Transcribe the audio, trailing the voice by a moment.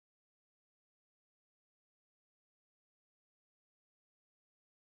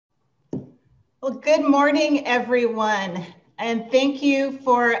Well, good morning, everyone, and thank you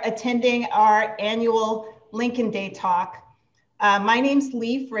for attending our annual Lincoln Day talk. My name's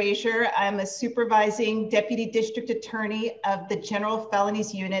Lee Frazier. I'm a supervising deputy district attorney of the General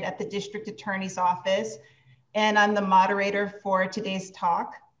Felonies Unit at the District Attorney's Office, and I'm the moderator for today's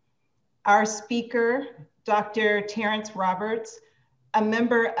talk. Our speaker, Dr. Terrence Roberts, a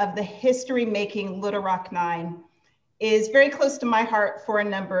member of the history-making Little Rock Nine, is very close to my heart for a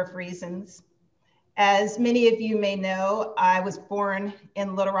number of reasons. As many of you may know, I was born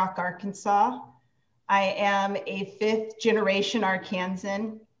in Little Rock, Arkansas. I am a fifth generation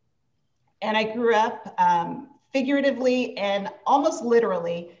Arkansan, and I grew up figuratively and almost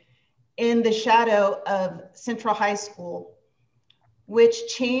literally in the shadow of Central High School, which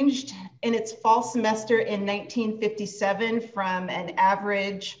changed in its fall semester in 1957 from an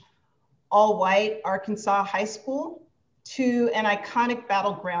average all-white Arkansas high school to an iconic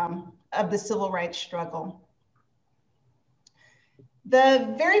battleground of the civil rights struggle.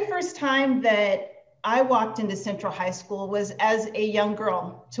 The very first time that I walked into Central High School was as a young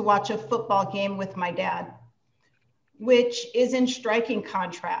girl to watch a football game with my dad, which is in striking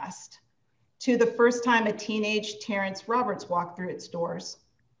contrast to the first time a teenage Terrence Roberts walked through its doors.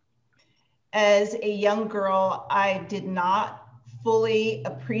 As a young girl, I did not fully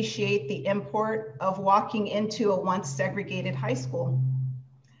appreciate the import of walking into a once segregated high school.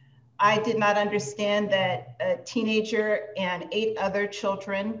 I did not understand that a teenager and 8 other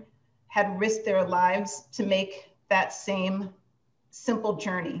children had risked their lives to make that same simple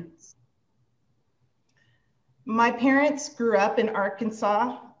journey. My parents grew up in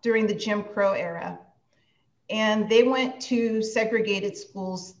Arkansas during the Jim Crow era, and they went to segregated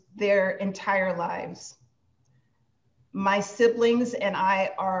schools their entire lives. My siblings and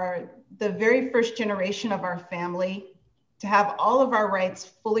I are the very first generation of our family to have all of our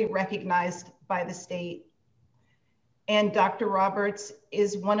rights fully recognized by the state. And Dr. Roberts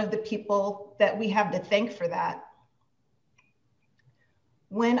is one of the people that we have to thank for that.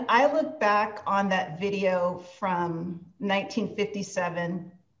 When I look back on that video from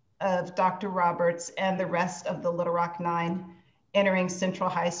 1957 of Dr. Roberts and the rest of the Little Rock Nine entering Central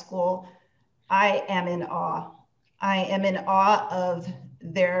High School, I am in awe. I am in awe of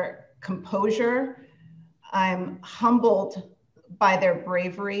their composure. I'm humbled by their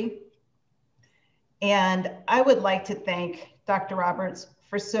bravery. And I would like to thank Dr. Roberts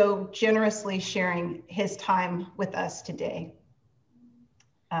for so generously sharing his time with us today.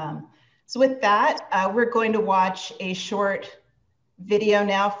 So with that, we're going to watch a short video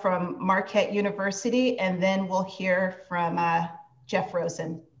now from Marquette University, and then we'll hear from Jeff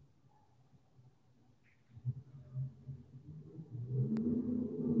Rosen.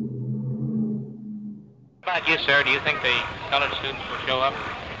 How about you, sir? Do you think the colored students will show up?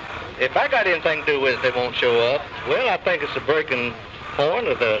 If I got anything to do with it, they won't show up. Well, I think it's a breaking point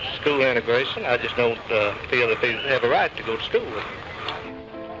of the school integration. I just don't feel that they have a right to go to school.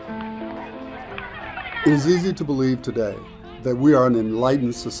 It is easy to believe today that we are an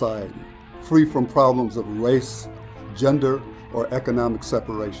enlightened society, free from problems of race, gender, or economic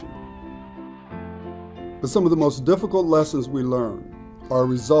separation. But some of the most difficult lessons we learn are a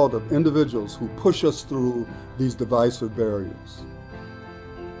result of individuals who push us through these divisive barriers.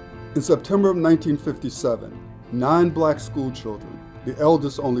 In September of 1957, 9 black school children, the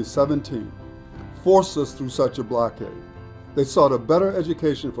eldest only 17, forced us through such a blockade. They sought a better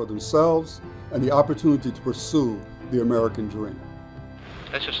education for themselves and the opportunity to pursue the American dream.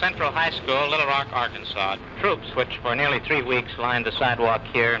 This is Central High School, Little Rock, Arkansas. Troops, which for nearly 3 weeks lined the sidewalk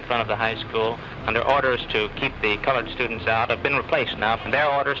here in front of the high school under orders to keep the colored students out, have been replaced now. And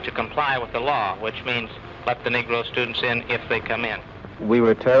their orders to comply with the law, which means let the Negro students in if they come in. We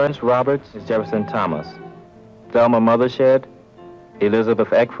were Terrence Roberts, Jefferson Thomas, Thelma Mothershed,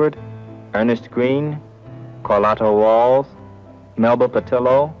 Elizabeth Eckford, Ernest Green, Carlotta Walls, Melba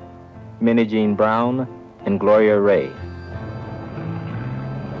Patillo, Minnie Jean Brown, and Gloria Ray.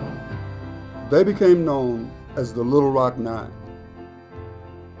 They became known as the Little Rock Nine.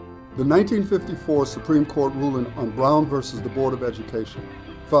 The 1954 Supreme Court ruling on Brown versus the Board of Education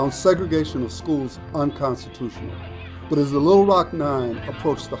found segregation of schools unconstitutional. But as the Little Rock Nine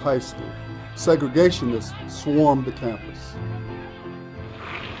approached the high school, segregationists swarmed the campus.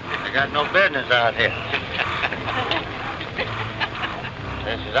 They got no business out here.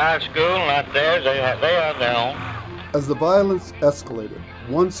 This is our school, not theirs. They are their own. As the violence escalated,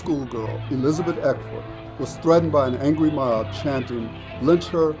 one schoolgirl, Elizabeth Eckford, was threatened by an angry mob chanting, "Lynch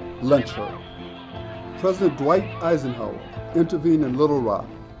her, lynch her." President Dwight Eisenhower intervened in Little Rock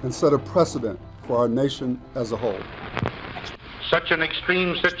and set a precedent for our nation as a whole. such an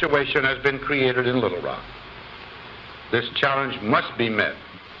extreme situation has been created in Little Rock. This challenge must be met,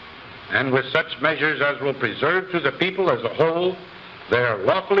 and with such measures as will preserve to the people as a whole their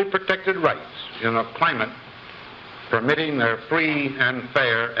lawfully protected rights in a climate permitting their free and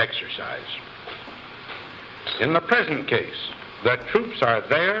fair exercise. In the present case, the troops are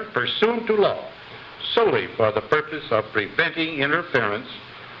there pursuant to law, solely for the purpose of preventing interference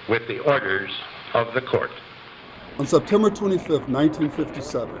with the orders of the court. On September 25,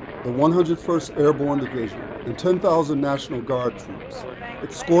 1957, the 101st Airborne Division and 10,000 National Guard troops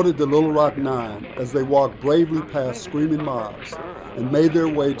escorted the Little Rock Nine as they walked bravely past screaming mobs and made their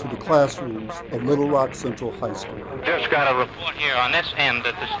way to the classrooms of Little Rock Central High School. Just got a report here on this end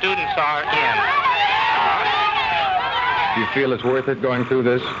that the students are in. Do you feel it's worth it going through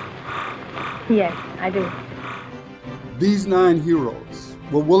this? Yes, I do. These 9 heroes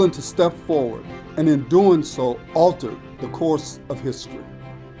were willing to step forward and in doing so altered the course of history.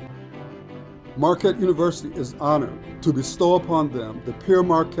 Marquette University is honored to bestow upon them the Pierre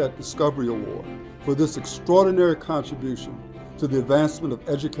Marquette Discovery Award for this extraordinary contribution to the advancement of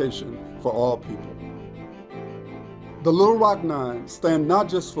education for all people. The Little Rock Nine stand not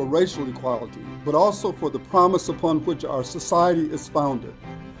just for racial equality, but also for the promise upon which our society is founded: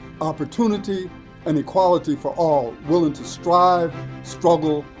 opportunity and equality for all willing to strive,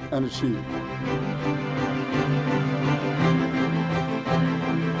 struggle, and achieve.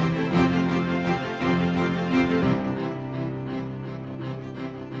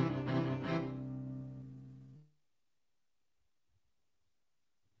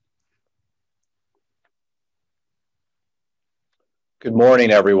 Good morning,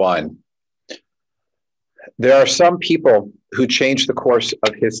 everyone. There are some people who change the course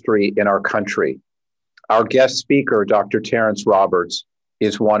of history in our country. Our guest speaker, Dr. Terrence Roberts,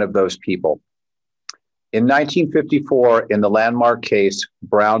 is one of those people. In 1954, in the landmark case,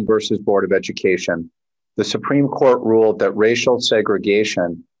 Brown versus Board of Education, the Supreme Court ruled that racial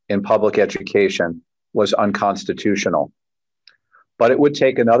segregation in public education was unconstitutional. But it would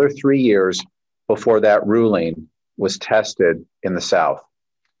take another 3 years before that ruling was tested in the South.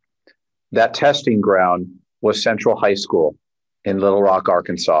 That testing ground was Central High School in Little Rock,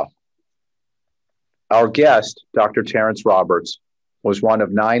 Arkansas. Our guest, Dr. Terrence Roberts, was one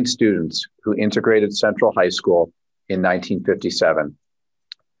of 9 students who integrated Central High School in 1957.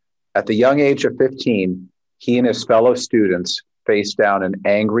 At the young age of 15, he and his fellow students faced down an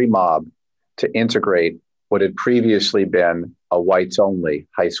angry mob to integrate what had previously been a whites-only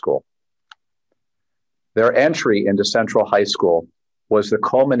high school. Their entry into Central High School was the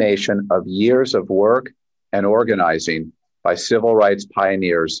culmination of years of work and organizing by civil rights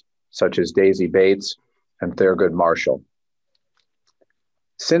pioneers such as Daisy Bates and Thurgood Marshall.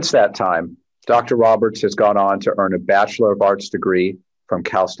 Since that time, Dr. Roberts has gone on to earn a Bachelor of Arts degree from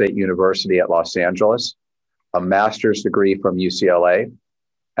Cal State University at Los Angeles, a master's degree from UCLA,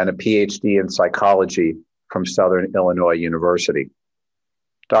 and a PhD in psychology from Southern Illinois University.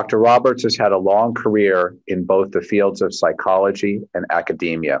 Dr. Roberts has had a long career in both the fields of psychology and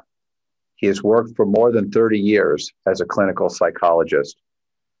academia. He has worked for more than 30 years as a clinical psychologist.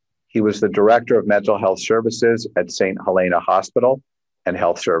 He was the director of mental health services at St. Helena Hospital and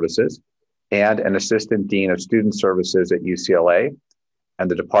Health Services, and an assistant dean of student services at UCLA, and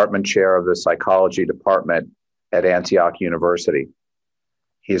the department chair of the psychology department at Antioch University.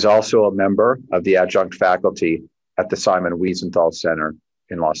 He is also a member of the adjunct faculty at the Simon Wiesenthal Center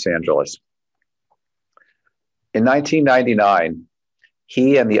in Los Angeles. In 1999,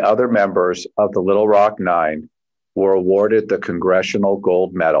 he and the other members of the Little Rock Nine were awarded the Congressional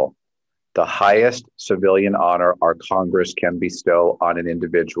Gold Medal, the highest civilian honor our Congress can bestow on an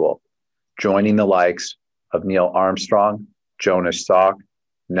individual, joining the likes of Neil Armstrong, Jonas Salk,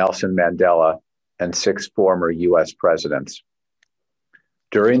 Nelson Mandela, and 6 former US presidents.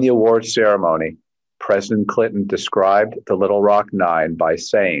 During the awards ceremony, President Clinton described the Little Rock Nine by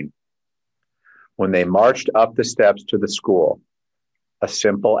saying, "When they marched up the steps to the school, a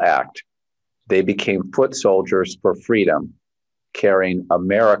simple act, they became foot soldiers for freedom, carrying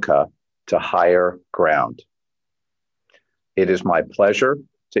America to higher ground." It is my pleasure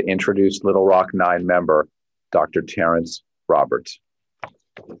to introduce Little Rock Nine member, Dr. Terrence Roberts.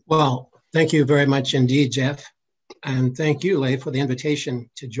 Well, thank you very much indeed, Jeff. And thank you, Leigh, for the invitation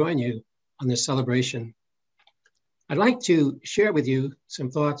to join you on this celebration. I'd like to share with you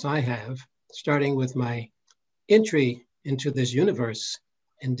some thoughts I have, starting with my entry into this universe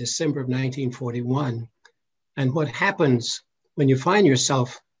in December of 1941, and what happens when you find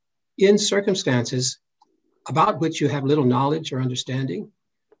yourself in circumstances about which you have little knowledge or understanding,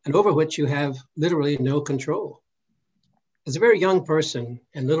 and over which you have literally no control. As a very young person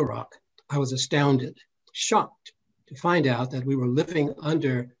in Little Rock, I was astounded, shocked to find out that we were living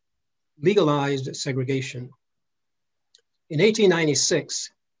under legalized segregation. In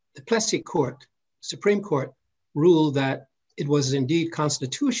 1896, the Plessy Court, Supreme Court, ruled that it was indeed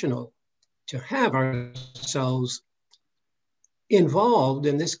constitutional to have ourselves involved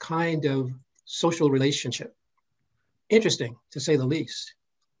in this kind of social relationship. Interesting, to say the least.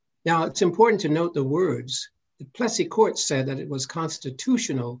 Now, it's important to note the words. The Plessy Court said that it was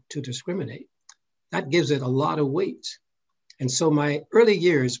constitutional to discriminate. That gives it a lot of weight. And so my early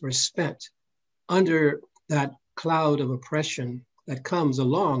years were spent under that cloud of oppression that comes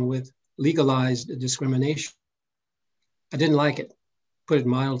along with legalized discrimination. I didn't like it, put it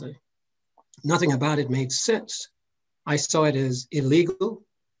mildly. Nothing about it made sense. I saw it as illegal,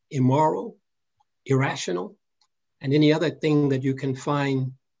 immoral, irrational, and any other thing that you can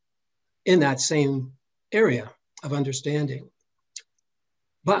find in that same area of understanding.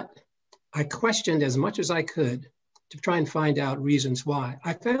 But I questioned as much as I could to try and find out reasons why.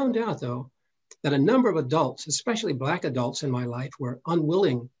 I found out, though, that a number of adults, especially Black adults in my life, were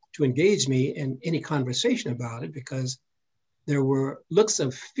unwilling to engage me in any conversation about it because there were looks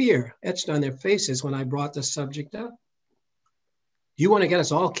of fear etched on their faces when I brought the subject up. You want to get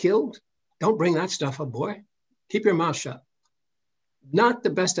us all killed? Don't bring that stuff up, boy. Keep your mouth shut. Not the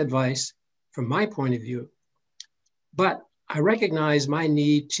best advice from my point of view, but I recognize my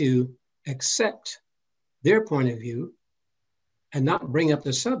need to accept their point of view and not bring up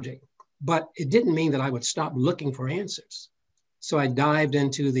the subject. But it didn't mean that I would stop looking for answers. So I dived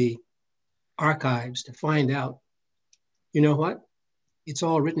into the archives to find out, you know what? It's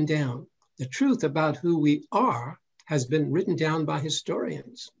all written down. The truth about who we are has been written down by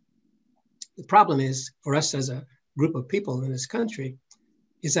historians. The problem is, for us as a group of people in this country,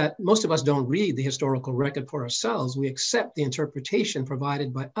 is that most of us don't read the historical record for ourselves. We accept the interpretation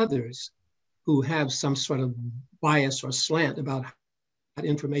provided by others who have some sort of bias or slant about how that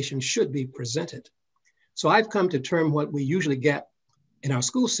information should be presented. So I've come to term what we usually get in our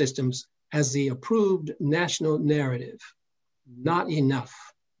school systems as the approved national narrative. Not enough,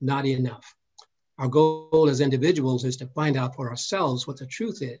 not enough. Our goal as individuals is to find out for ourselves what the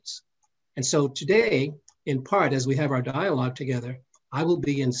truth is. And so today, in part, as we have our dialogue together, I will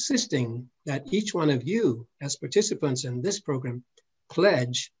be insisting that each one of you, as participants in this program,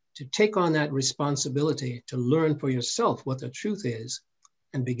 pledge to take on that responsibility to learn for yourself what the truth is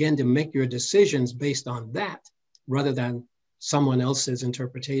and begin to make your decisions based on that rather than someone else's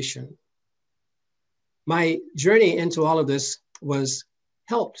interpretation. My journey into all of this was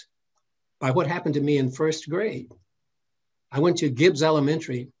helped by what happened to me in first grade. I went to Gibbs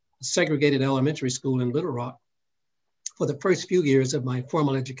Elementary, a segregated elementary school in Little Rock. For the first few years of my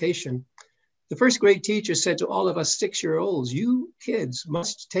formal education, the first grade teacher said to all of us 6-year-olds, you kids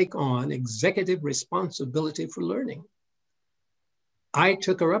must take on executive responsibility for learning. I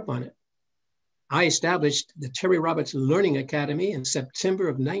took her up on it. I established the Terry Roberts Learning Academy in September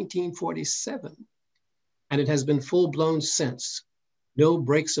of 1947, and it has been full-blown since. No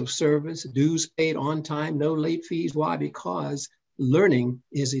breaks of service, dues paid on time, no late fees. Why? Because learning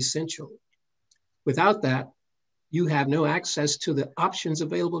is essential. Without that, you have no access to the options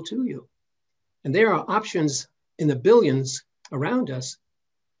available to you. And there are options in the billions around us.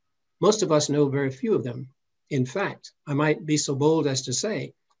 Most of us know very few of them. In fact, I might be so bold as to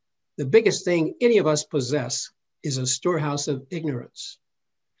say, the biggest thing any of us possess is a storehouse of ignorance.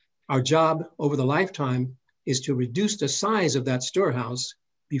 Our job over the lifetime is to reduce the size of that storehouse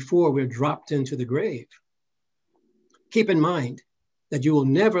before we're dropped into the grave. Keep in mind that you will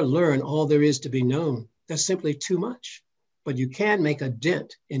never learn all there is to be known. That's simply too much. But you can make a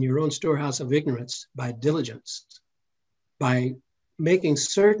dent in your own storehouse of ignorance by diligence, by making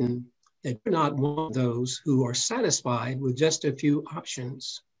certain that you're not one of those who are satisfied with just a few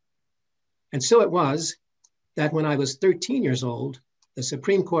options. And so it was that when I was 13 years old, the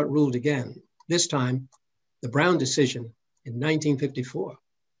Supreme Court ruled again, this time the Brown decision in 1954.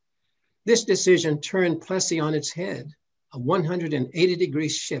 This decision turned Plessy on its head, a 180-degree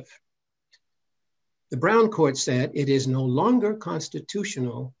shift. The Brown court said it is no longer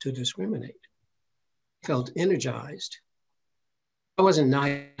constitutional to discriminate. I felt energized. I wasn't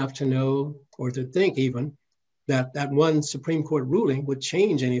naive enough to know or to think even that that one Supreme Court ruling would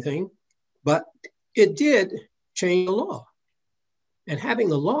change anything, but it did change the law. And having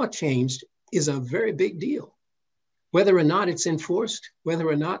the law changed is a very big deal. Whether or not it's enforced, whether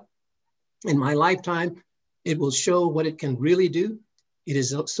or not in my lifetime it will show what it can really do, it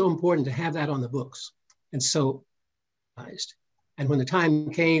is so important to have that on the books. And so, and when the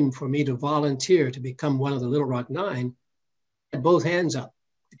time came for me to volunteer to become one of the Little Rock Nine, had both hands up.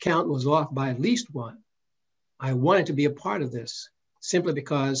 The count was off by at least one. I wanted to be a part of this simply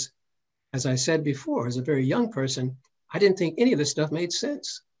because, as I said before, as a very young person, I didn't think any of this stuff made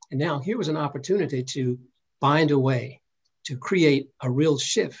sense. And now here was an opportunity to find a way to create a real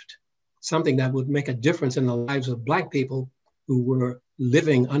shift, something that would make a difference in the lives of Black people who were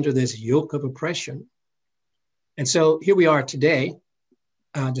living under this yoke of oppression. And so here we are today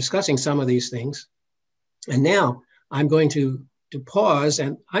discussing some of these things. And now I'm going to pause,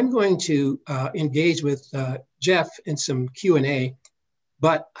 and I'm going to engage with Jeff in some Q&A,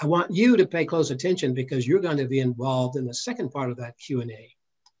 but I want you to pay close attention because you're going to be involved in the second part of that Q&A.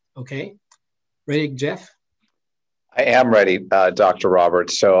 Okay? Ready, Jeff? I am ready, Dr.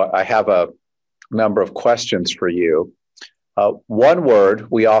 Roberts. So I have a number of questions for you. One word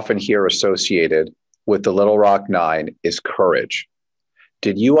we often hear associated with the Little Rock Nine is courage.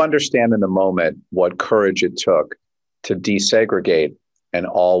 Did you understand in the moment what courage it took to desegregate an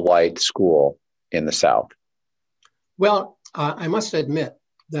all-white school in the South? Well, I must admit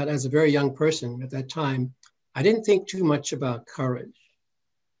that as a very young person at that time, I didn't think too much about courage.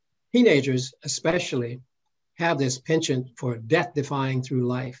 Teenagers especially have this penchant for death-defying through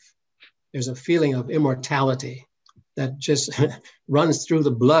life. There's a feeling of immortality that just runs through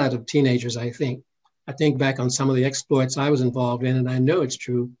the blood of teenagers, I think. I think back on some of the exploits I was involved in, and I know it's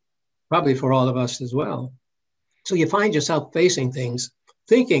true, probably for all of us as well. So you find yourself facing things,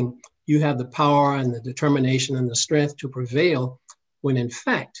 thinking you have the power and the determination and the strength to prevail, when in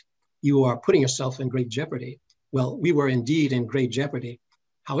fact, you are putting yourself in great jeopardy. Well, we were indeed in great jeopardy.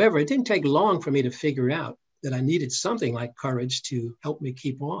 However, it didn't take long for me to figure out that I needed something like courage to help me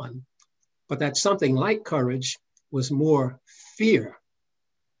keep on. But that something like courage was more fear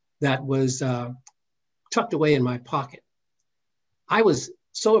that was tucked away in my pocket. I was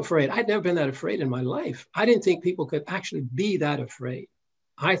so afraid. I'd never been that afraid in my life. I didn't think people could actually be that afraid.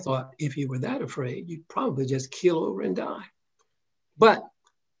 I thought if you were that afraid, you'd probably just keel over and die. But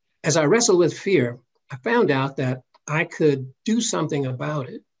as I wrestled with fear, I found out that I could do something about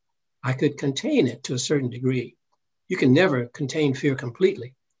it. I could contain it to a certain degree. You can never contain fear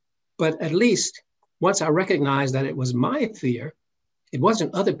completely. But at least once I recognized that it was my fear, it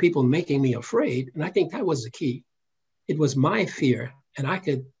wasn't other people making me afraid. And I think that was the key. It was my fear, and I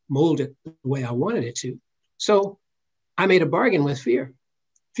could mold it the way I wanted it to. So I made a bargain with fear.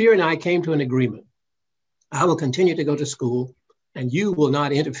 Fear and I came to an agreement. I will continue to go to school, and you will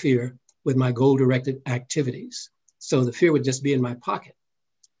not interfere with my goal-directed activities. So the fear would just be in my pocket.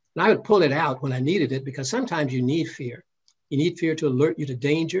 And I would pull it out when I needed it, because sometimes you need fear. You need fear to alert you to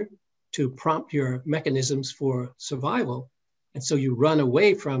danger, to prompt your mechanisms for survival. And so you run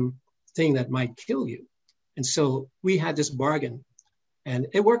away from the thing that might kill you. And so we had this bargain, and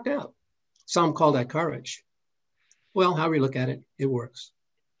it worked out. Some call that courage. Well, however you look at it, it works.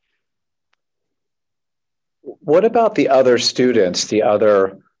 What about the other students, the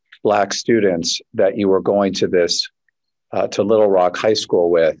other Black students that you were going to this, to Little Rock High School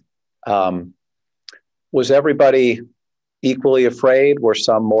with? Was everybody equally afraid? Were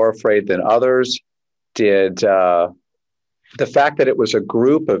some more afraid than others? Did the fact that it was a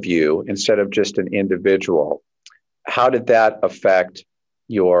group of you instead of just an individual, how did that affect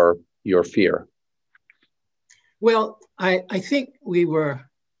your fear? Well, I think we were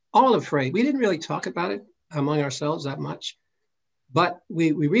all afraid. We didn't really talk about it among ourselves that much, but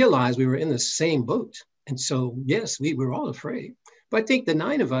we realized we were in the same boat. And so, yes, we were all afraid. But I think the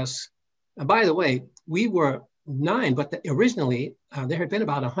 9 of us, by the way, we were 9, but originally there had been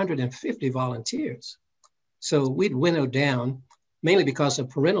about 150 volunteers. So we'd winnowed down, mainly because of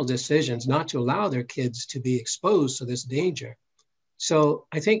parental decisions not to allow their kids to be exposed to this danger. So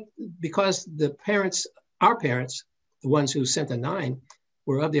I think because the parents, our parents, the ones who sent the 9,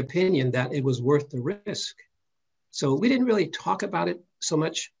 were of the opinion that it was worth the risk. So we didn't really talk about it so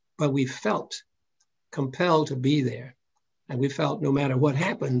much, but we felt compelled to be there. And we felt no matter what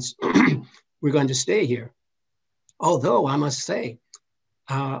happens, we're going to stay here. Although I must say,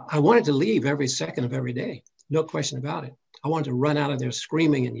 I wanted to leave every second of every day. No question about it. I wanted to run out of there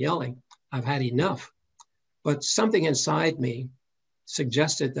screaming and yelling. I've had enough. But something inside me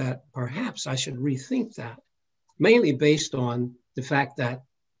suggested that perhaps I should rethink that, mainly based on the fact that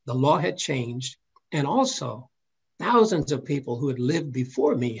the law had changed, and also thousands of people who had lived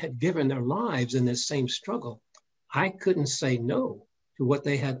before me had given their lives in this same struggle. I couldn't say no to what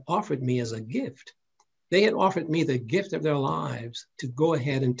they had offered me as a gift. They had offered me the gift of their lives to go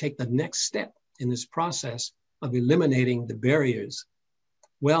ahead and take the next step in this process of eliminating the barriers.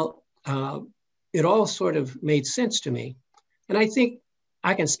 Well, it all sort of made sense to me. And I think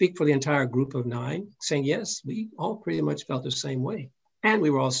I can speak for the entire group of 9, saying, yes, we all pretty much felt the same way. And we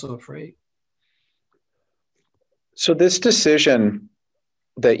were also afraid. So this decision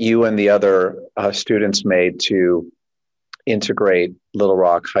that you and the other students made to integrate Little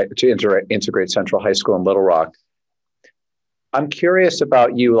Rock, to integrate Central High School in Little Rock, I'm curious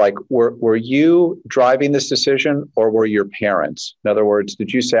about you. Like, were you driving this decision, or were your parents? In other words,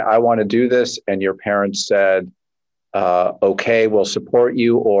 did you say, I want to do this, and your parents said, okay, we'll support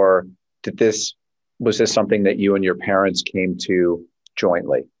you, or was this something that you and your parents came to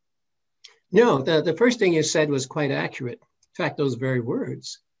jointly? No, the first thing you said was quite accurate. In fact, those very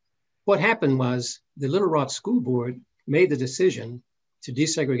words. What happened was the Little Rock School Board made the decision to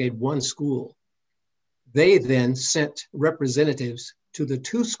desegregate one school. They then sent representatives to the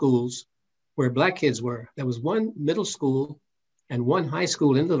 2 schools where Black kids were. There was one middle school and one high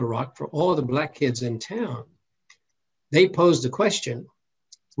school in Little Rock for all the Black kids in town. They posed the question,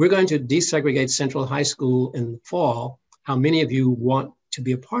 we're going to desegregate Central High School in the fall. How many of you want to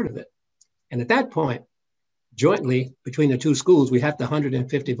be a part of it? And at that point, jointly between the 2 schools, we had the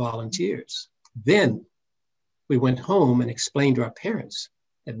 150 volunteers. Then we went home and explained to our parents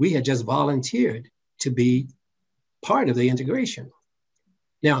that we had just volunteered to be part of the integration.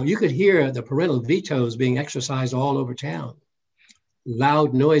 Now, you could hear the parental vetoes being exercised all over town.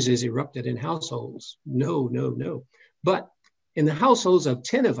 Loud noises erupted in households. No, no, no. But in the households of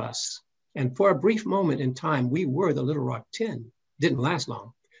 10 of us, and for a brief moment in time, we were the Little Rock 10. Didn't last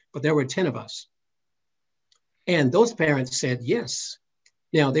long, but there were 10 of us. And those parents said yes.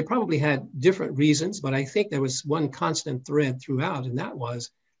 Now, they probably had different reasons, but I think there was one constant thread throughout, and that was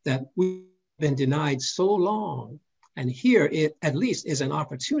that we've been denied so long. And here it at least is an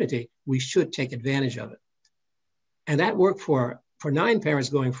opportunity. We should take advantage of it. And that worked for 9 parents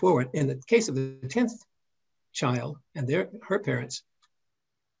going forward. In the case of the 10th child and her parents,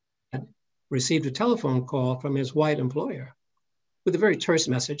 received a telephone call from his white employer with a very terse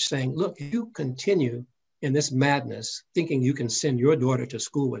message saying, look, if you continue in this madness, thinking you can send your daughter to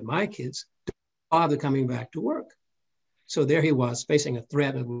school with my kids, don't bother coming back to work. So there he was facing a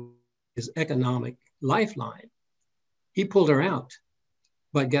threat of his economic lifeline. He pulled her out,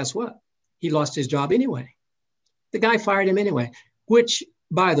 but guess what? He lost his job anyway. The guy fired him anyway, which,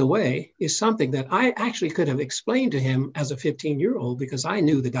 by the way, is something that I actually could have explained to him as a 15-year-old because I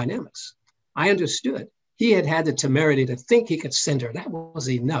knew the dynamics. I understood. He had had the temerity to think he could send her. That was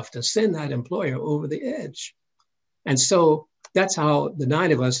enough to send that employer over the edge. And so that's how the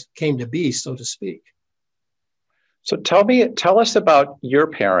 9 of us came to be, so to speak. So tell us about your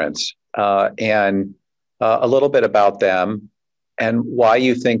parents and a little bit about them and why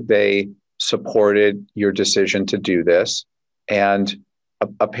you think they supported your decision to do this. And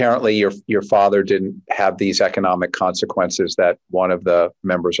apparently your father didn't have these economic consequences that one of the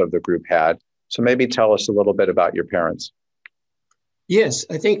members of the group had. So maybe tell us a little bit about your parents. Yes,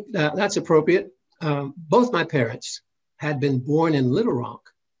 I think that's appropriate. Both my parents had been born in Little Rock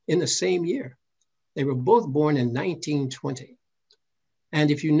in the same year. They were both born in 1920.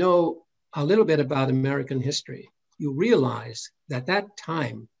 And if you know a little bit about American history, you realize that that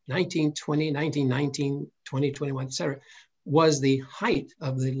time, 1920, 1919, 2021, et cetera, was the height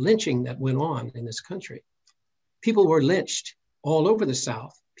of the lynching that went on in this country. People were lynched all over the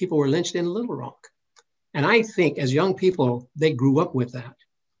South. People were lynched in Little Rock. And I think as young people, they grew up with that.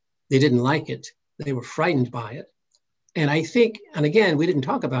 They didn't like it. They were frightened by it. And I think, and again, we didn't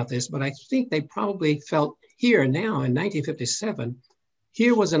talk about this, but I think they probably felt here now in 1957,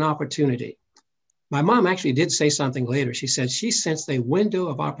 here was an opportunity. My mom actually did say something later. She said she sensed a window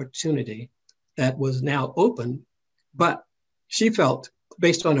of opportunity that was now open, but she felt,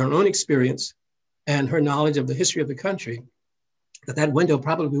 based on her own experience and her knowledge of the history of the country, that that window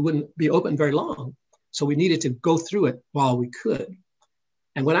probably wouldn't be open very long. So we needed to go through it while we could.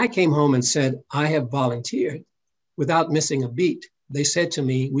 And when I came home and said, I have volunteered, without missing a beat, they said to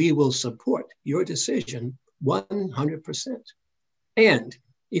me, we will support your decision 100%. And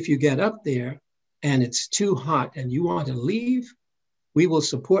if you get up there and it's too hot and you want to leave, we will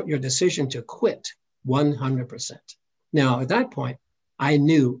support your decision to quit 100%. Now, at that point, I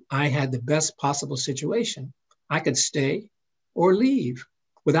knew I had the best possible situation. I could stay or leave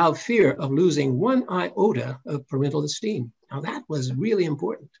without fear of losing one iota of parental esteem. Now, that was really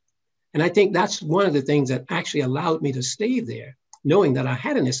important. And I think that's one of the things that actually allowed me to stay there, knowing that I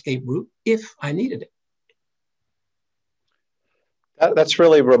had an escape route if I needed it. That's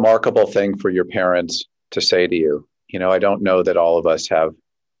really a remarkable thing for your parents to say to you. You know, I don't know that all of us have,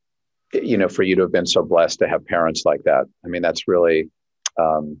 you know, for you to have been so blessed to have parents like that. I mean, that's really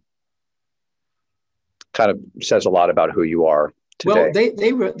kind of says a lot about who you are today?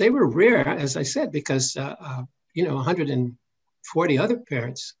 Well, they were rare, as I said, because 140 other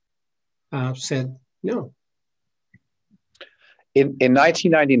parents said no. In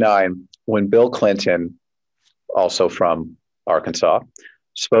 1999, when Bill Clinton, also from Arkansas,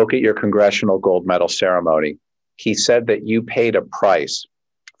 spoke at your congressional gold medal ceremony, he said that you paid a price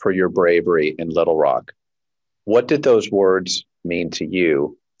for your bravery in Little Rock. What did those words mean to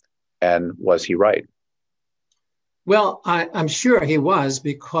you, and was he right? Well, I'm sure he was,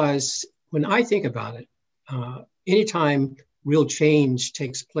 because when I think about it, anytime real change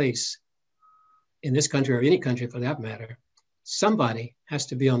takes place in this country, or any country for that matter, somebody has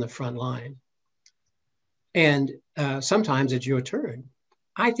to be on the front line. And sometimes it's your turn.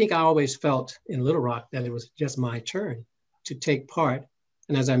 I think I always felt in Little Rock that it was just my turn to take part.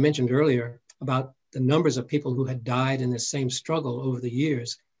 And as I mentioned earlier about the numbers of people who had died in the same struggle over the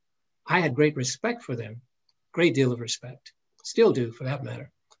years, I had great respect for them, great deal of respect, still do for that matter.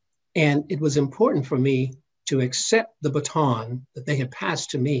 And it was important for me to accept the baton that they had passed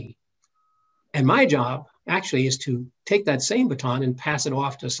to me. And my job actually is to take that same baton and pass it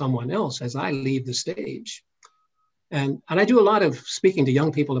off to someone else as I leave the stage. And I do a lot of speaking to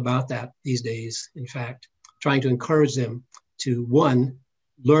young people about that these days, in fact, trying to encourage them to, one,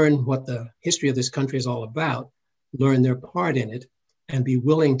 learn what the history of this country is all about, learn their part in it, and be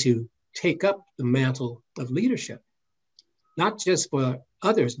willing to take up the mantle of leadership, not just for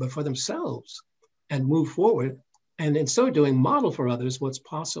others, but for themselves, and move forward. And in so doing, model for others what's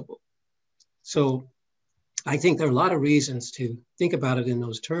possible. So I think there are a lot of reasons to think about it in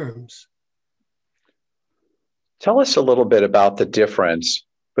those terms. Tell us a little bit about the difference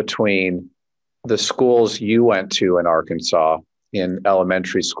between the schools you went to in Arkansas, in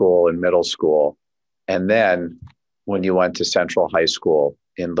elementary school and middle school, and then when you went to Central High School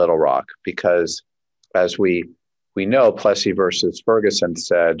in Little Rock, because as we know, Plessy versus Ferguson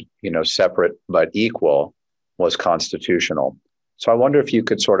said, separate but equal was constitutional. So I wonder if you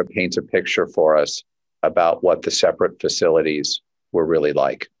could sort of paint a picture for us about what the separate facilities were really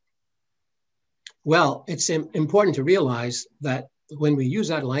like. Well, it's important to realize that when we use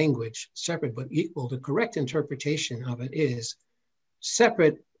that language, separate but equal, the correct interpretation of it is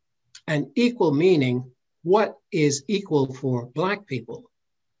separate and equal, meaning what is equal for Black people.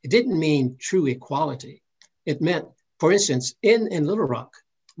 It didn't mean true equality. It meant, for instance, in Little Rock,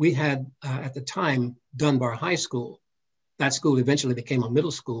 we had at the time Dunbar High School. That school eventually became a middle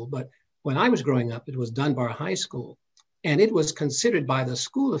school, but when I was growing up, it was Dunbar High School. And it was considered by the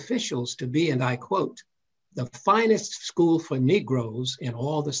school officials to be, and I quote, the finest school for Negroes in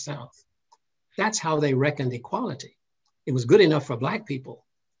all the South. That's how they reckoned equality. It was good enough for Black people.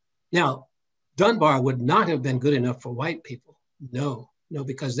 Now, Dunbar would not have been good enough for white people. No,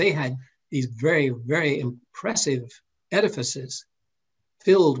 because they had these very, very impressive edifices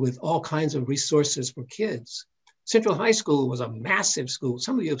filled with all kinds of resources for kids. Central High School was a massive school.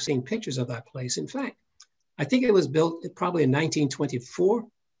 Some of you have seen pictures of that place. In fact, I think it was built probably in 1924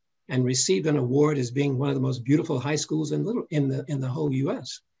 and received an award as being one of the most beautiful high schools in the whole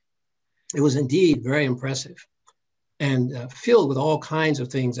US. It was indeed very impressive and filled with all kinds of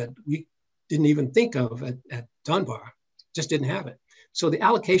things that we didn't even think of at Dunbar, just didn't have it. So the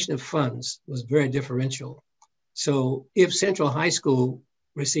allocation of funds was very differential. So if Central High School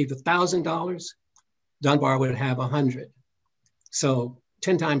received $1,000, Dunbar would have 100. So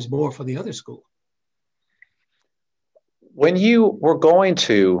 10 times more for the other school. When you were going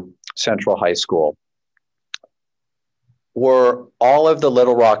to Central High School, were all of the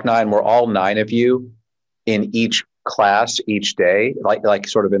Little Rock Nine, were all 9 of you in each class each day, like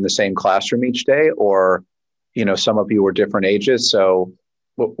sort of in the same classroom each day? Or, some of you were different ages. So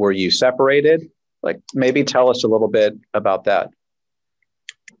were you separated? Like, maybe tell us a little bit about that.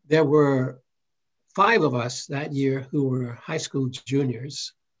 There were 5 of us that year who were high school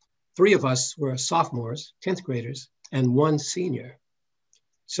juniors. 3 of us were sophomores, 10th graders, and 1 senior.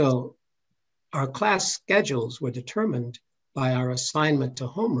 So our class schedules were determined by our assignment to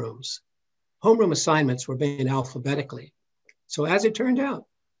homerooms. Homeroom assignments were made alphabetically. So as it turned out,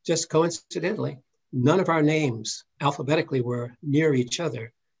 just coincidentally, none of our names alphabetically were near each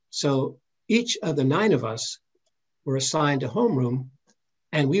other. So each of the 9 of us were assigned to homeroom,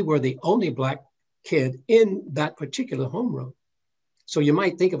 and we were the only Black kid in that particular homeroom. So you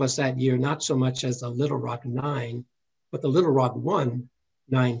might think of us that year not so much as the Little Rock 9, but the Little Rock 1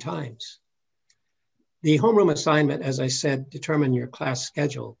 9 times. The homeroom assignment, as I said, determined your class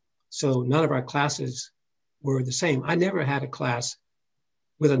schedule. So none of our classes were the same. I never had a class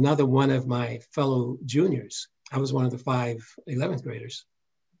with another one of my fellow juniors. I was one of the 5 11th graders.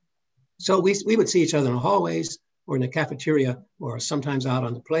 So we would see each other in the hallways or in the cafeteria or sometimes out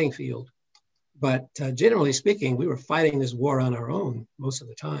on the playing field. But generally speaking, we were fighting this war on our own most of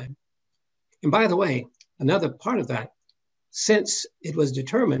the time. And by the way, another part of that, since it was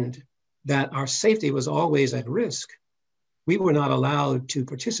determined that our safety was always at risk, we were not allowed to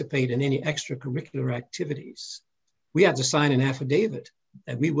participate in any extracurricular activities. We had to sign an affidavit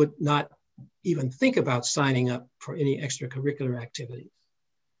that we would not even think about signing up for any extracurricular activities.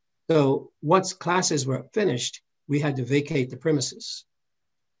 So once classes were finished, we had to vacate the premises.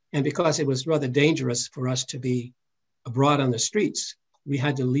 And because it was rather dangerous for us to be abroad on the streets, we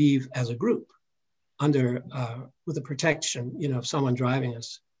had to leave as a group under, with the protection, of someone driving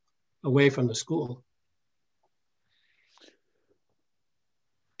us away from the school.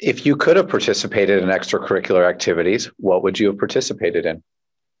 If you could have participated in extracurricular activities, what would you have participated in?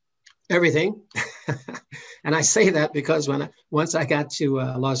 Everything. And I say that because once I got to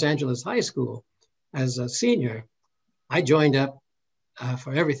Los Angeles High School as a senior, I joined up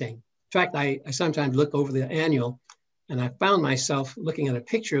for everything. In fact, I sometimes look over the annual and I found myself looking at a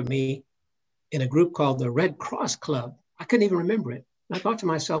picture of me in a group called the Red Cross Club. I couldn't even remember it. I thought to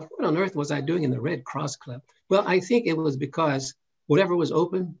myself, what on earth was I doing in the Red Cross Club? Well, I think it was because whatever was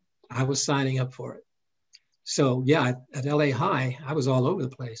open, I was signing up for it. So yeah, at LA High, I was all over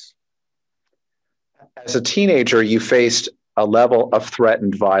the place. As a teenager, you faced a level of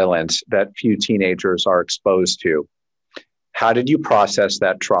threatened violence that few teenagers are exposed to. How did you process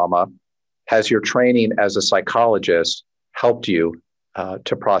that trauma? Has your training as a psychologist helped you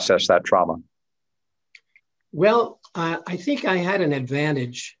to process that trauma? Well, I think I had an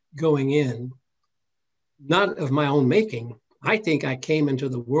advantage going in, not of my own making. I think I came into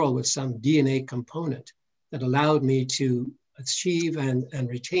the world with some DNA component that allowed me to achieve and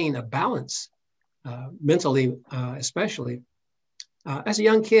retain a balance, mentally especially. As a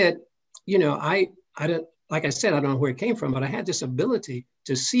young kid, I don't, like I said, I don't know where it came from, but I had this ability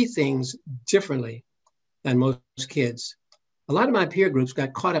to see things differently than most kids. A lot of my peer groups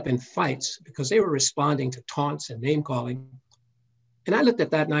got caught up in fights because they were responding to taunts and name calling. And I looked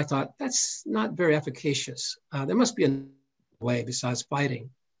at that and I thought, that's not very efficacious. There must be a way besides fighting.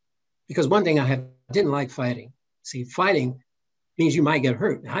 Because one thing I didn't like fighting. See, fighting means you might get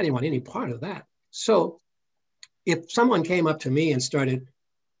hurt. I didn't want any part of that. So if someone came up to me and started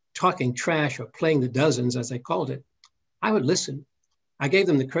talking trash or playing the dozens, as they called it, I would listen. I gave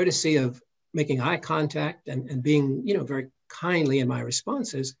them the courtesy of making eye contact and being, very kindly in my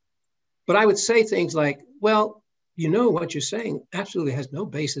responses. But I would say things like, well, what you're saying absolutely has no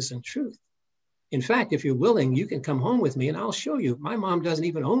basis in truth. In fact, if you're willing, you can come home with me and I'll show you. My mom doesn't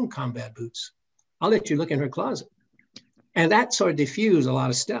even own combat boots. I'll let you look in her closet. And that sort of diffused a lot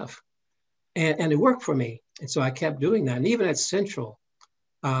of stuff. And it worked for me. And so I kept doing that. And even at Central,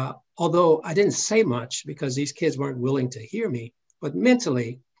 although I didn't say much because these kids weren't willing to hear me, but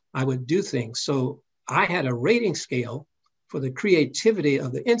mentally I would do things. So I had a rating scale for the creativity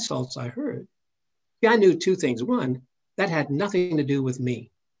of the insults I heard. I knew two things. One, that had nothing to do with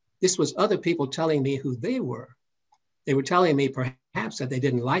me. This was other people telling me who they were. They were telling me perhaps that they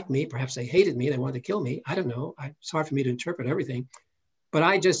didn't like me, perhaps they hated me, they wanted to kill me. I don't know. It's hard for me to interpret everything. But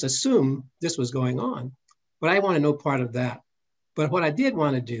I just assumed this was going on. But I want to know part of that. But what I did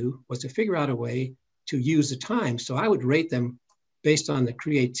want to do was to figure out a way to use the time. So I would rate them based on the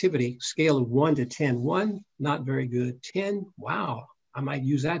creativity scale of 1 to 10. 1, not very good. 10, wow, I might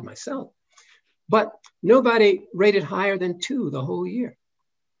use that myself. But nobody rated higher than 2 the whole year.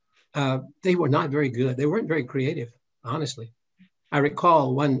 They were not very good. They weren't very creative, honestly. I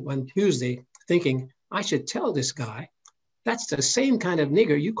recall one Tuesday thinking, I should tell this guy, that's the same kind of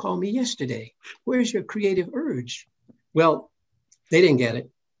nigger you called me yesterday. Where's your creative urge? Well, they didn't get it,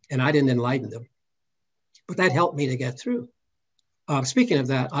 and I didn't enlighten them. But that helped me to get through. Speaking of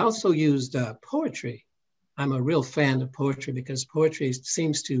that, I also used poetry. I'm a real fan of poetry because poetry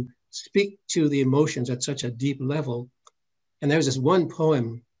seems to speak to the emotions at such a deep level. And there's this one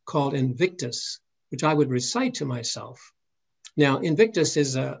poem called Invictus, which I would recite to myself. Now, Invictus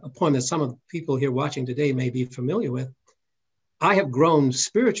is a poem that some of the people here watching today may be familiar with. I have grown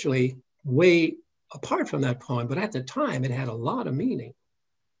spiritually way apart from that poem, but at the time it had a lot of meaning.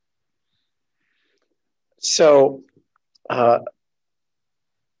 So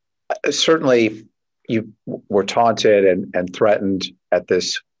certainly you were taunted and threatened at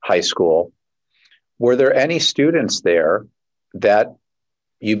this high school. Were there any students there that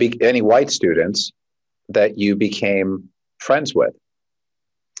any white students that you became friends with?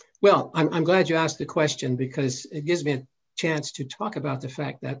 Well, I'm glad you asked the question because it gives me a chance to talk about the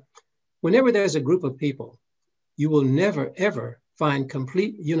fact that whenever there's a group of people, you will never, ever find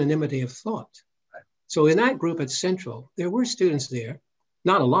complete unanimity of thought. So in that group at Central, there were students there,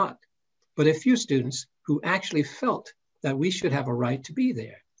 not a lot, but a few students who actually felt that we should have a right to be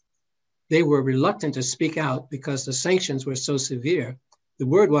there. They were reluctant to speak out because the sanctions were so severe. The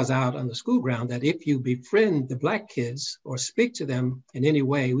word was out on the school ground that if you befriend the Black kids or speak to them in any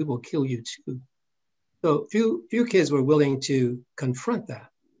way, we will kill you too. So few kids were willing to confront that.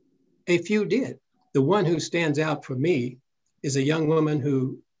 A few did. The one who stands out for me is a young woman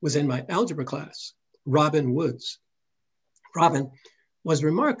who was in my algebra class, Robin Woods. Robin was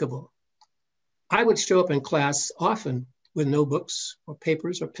remarkable. I would show up in class often with no books or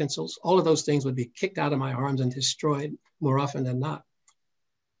papers or pencils. All of those things would be kicked out of my arms and destroyed more often than not.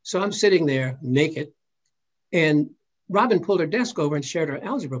 So I'm sitting there naked, and Robin pulled her desk over and shared her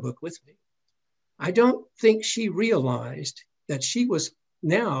algebra book with me. I don't think she realized that she was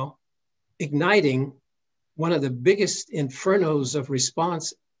now igniting one of the biggest infernos of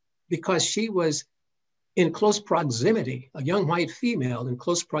response, because she was in close proximity, a young white female in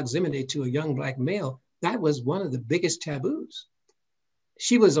close proximity to a young Black male. That was one of the biggest taboos.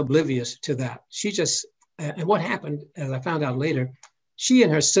 She was oblivious to that. She just, and what happened, as I found out later, she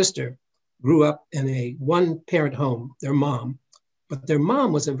and her sister grew up in a one-parent home, their mom, but their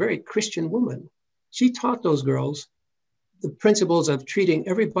mom was a very Christian woman. She taught those girls the principles of treating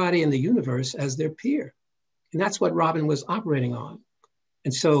everybody in the universe as their peer. And that's what Robin was operating on.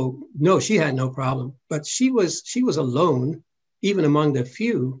 And so, no, she had no problem, but she was alone, even among the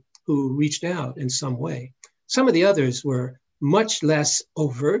few who reached out in some way. Some of the others were much less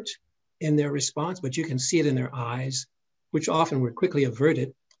overt in their response, but you can see it in their eyes, which often were quickly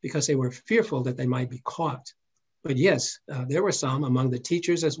averted because they were fearful that they might be caught. But yes, there were some among the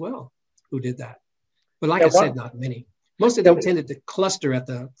teachers as well who did that. But like I said, not many. Most of them tended to cluster at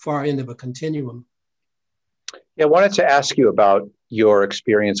the far end of a continuum. Yeah, I wanted to ask you about your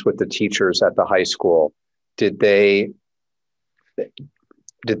experience with the teachers at the high school. Did they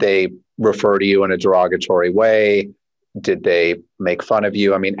refer to you in a derogatory way? Did they make fun of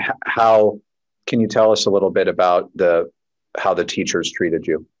you? I mean, how can you tell us a little bit about how the teachers treated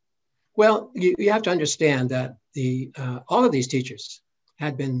you? Well, you have to understand that all of these teachers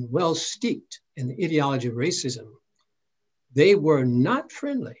had been well steeped in the ideology of racism. They were not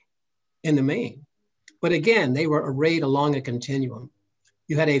friendly in the main, but again, they were arrayed along a continuum.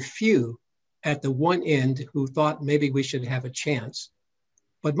 You had a few at the one end who thought maybe we should have a chance,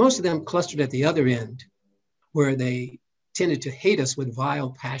 but most of them clustered at the other end where they tended to hate us with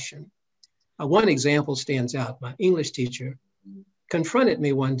vile passion. One example stands out. My English teacher confronted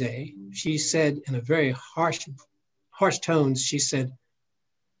me one day. She said in a very harsh tones, she said,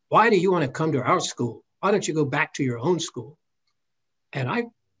 "Why do you want to come to our school? Why don't you go back to your own school?" And I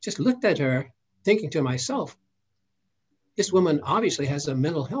just looked at her thinking to myself, this woman obviously has a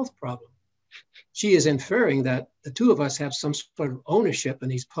mental health problem. She is inferring that the two of us have some sort of ownership in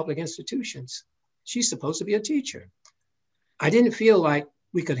these public institutions. She's supposed to be a teacher. I didn't feel like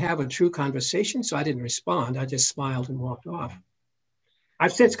we could have a true conversation, so I didn't respond. I just smiled and walked off.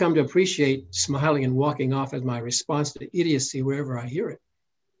 I've since come to appreciate smiling and walking off as my response to idiocy wherever I hear it,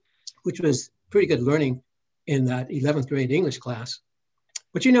 which was pretty good learning in that 11th grade English class.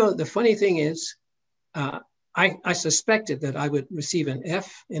 But you know, the funny thing is, I suspected that I would receive an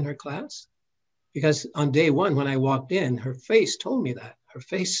F in her class, because on day one, when I walked in, her face told me that. Her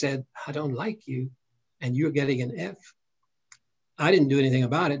face said, "I don't like you, and you're getting an F." I didn't do anything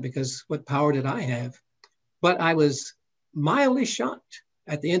about it because what power did I have? But I was mildly shocked.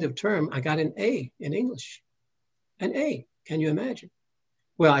 At the end of term, I got an A in English. An A, can you imagine?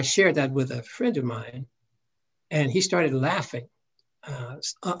 Well, I shared that with a friend of mine, and he started laughing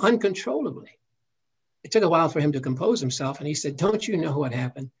uncontrollably. It took a while for him to compose himself, and he said, "Don't you know what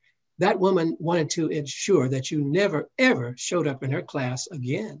happened? That woman wanted to ensure that you never, ever showed up in her class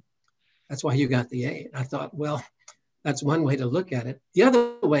again. That's why you got the A." And I thought, well, that's one way to look at it. The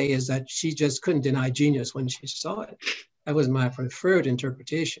other way is that she just couldn't deny genius when she saw it. That was my preferred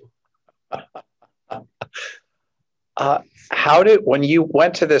interpretation. When you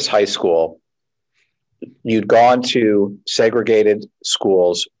went to this high school, you'd gone to segregated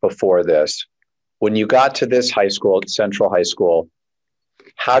schools before this. When you got to this high school, Central High School,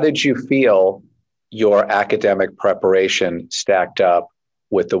 how did you feel your academic preparation stacked up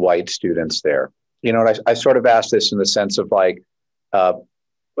with the white students there? You know, I sort of asked this in the sense of like,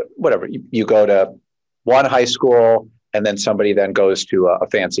 whatever, you go to one high school and then somebody then goes to a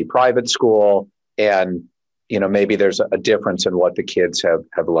fancy private school, and, you know, maybe there's a difference in what the kids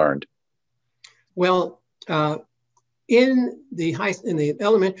have learned. Well, in the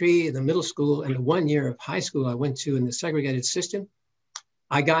elementary, the middle school, and the 1 year of high school I went to in the segregated system,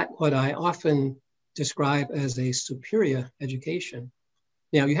 I got what I often describe as a superior education.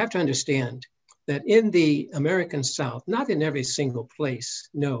 Now, you have to understand that in the American South, not in every single place,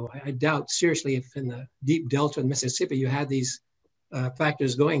 no, I doubt seriously if in the deep delta of Mississippi you had these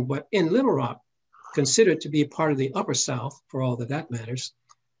factors going, but in Little Rock, considered to be part of the upper South, for all that that matters,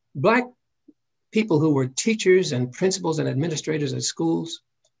 Black people who were teachers and principals and administrators at schools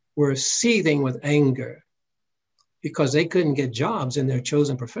were seething with anger because they couldn't get jobs in their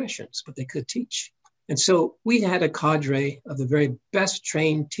chosen professions, but they could teach. And so we had a cadre of the very best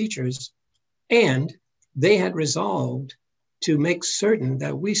trained teachers, and they had resolved to make certain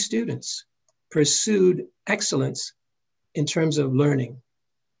that we students pursued excellence in terms of learning.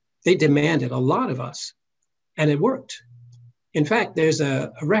 They demanded a lot of us, and it worked. In fact, there's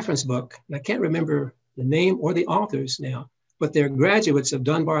a reference book, and I can't remember the name or the authors now, but they're graduates of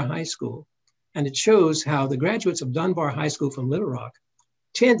Dunbar High School. And it shows how the graduates of Dunbar High School from Little Rock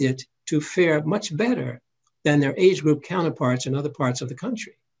tended to fare much better than their age group counterparts in other parts of the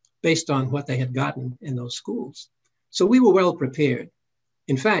country, based on what they had gotten in those schools. So we were well prepared.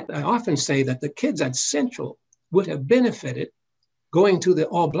 In fact, I often say that the kids at Central would have benefited going to the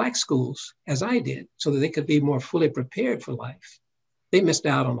all-Black schools as I did, so that they could be more fully prepared for life. They missed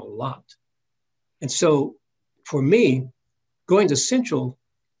out on a lot. And so for me, going to Central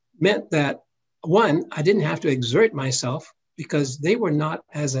meant that, one, I didn't have to exert myself because they were not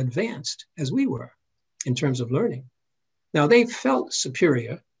as advanced as we were in terms of learning. Now, they felt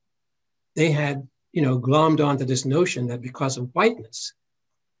superior. They had, glommed onto this notion that because of whiteness,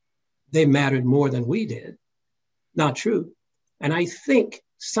 they mattered more than we did. Not true. And I think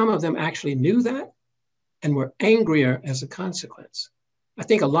some of them actually knew that and were angrier as a consequence. I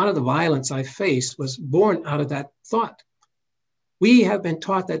think a lot of the violence I faced was born out of that thought. We have been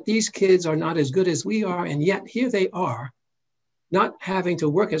taught that these kids are not as good as we are, and yet here they are, not having to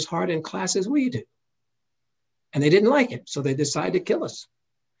work as hard in class as we do. And they didn't like it, so they decided to kill us.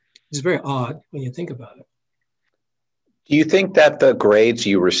 It's very odd when you think about it. Do you think that the grades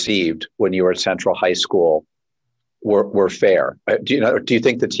you received when you were at Central High School were fair? Do you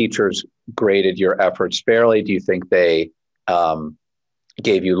think the teachers graded your efforts fairly? Do you think they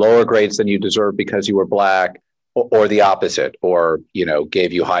gave you lower grades than you deserved because you were Black, or the opposite, or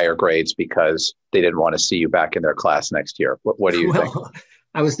gave you higher grades because they didn't want to see you back in their class next year? What do you think?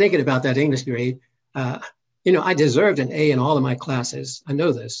 I was thinking about that English grade. I deserved an A in all of my classes. I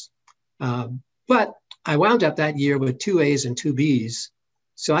know this, but I wound up that year with 2 A's and 2 B's.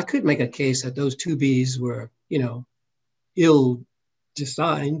 So I could make a case that those 2 B's were,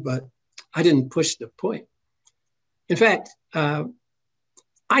 ill-designed, but I didn't push the point. In fact,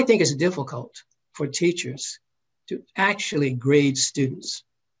 I think it's difficult for teachers to actually grade students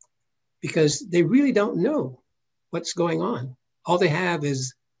because they really don't know what's going on. All they have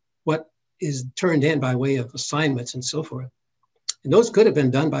is what is turned in by way of assignments and so forth. And those could have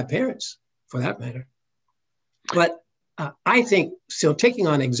been done by parents, for that matter. But I think, so taking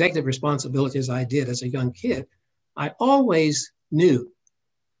on executive responsibility as I did as a young kid, I always knew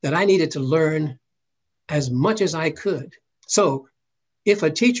that I needed to learn as much as I could. So if a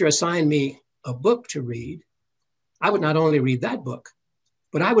teacher assigned me a book to read, I would not only read that book,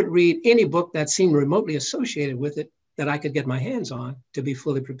 but I would read any book that seemed remotely associated with it that I could get my hands on to be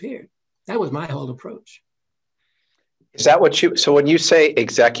fully prepared. That was my whole approach. Is that so when you say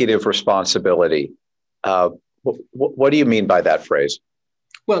executive responsibility, what do you mean by that phrase?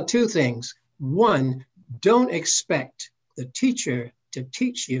 Well, 2 things. One, don't expect the teacher to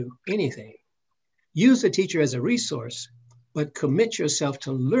teach you anything. Use the teacher as a resource, but commit yourself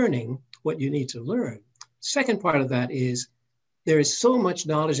to learning what you need to learn. Second part of that is there is so much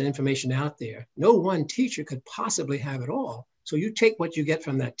knowledge and information out there. No one teacher could possibly have it all. So you take what you get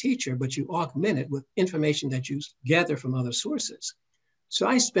from that teacher, but you augment it with information that you gather from other sources. So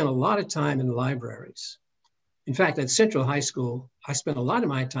I spent a lot of time in the libraries. In fact, at Central High School, I spent a lot of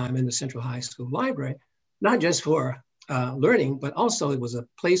my time in the Central High School library, not just for learning, but also it was a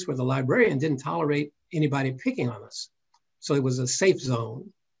place where the librarian didn't tolerate anybody picking on us. So it was a safe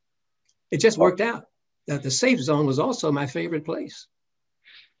zone. It just worked out that the safe zone was also my favorite place.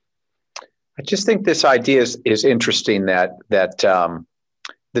 I just think this idea is interesting that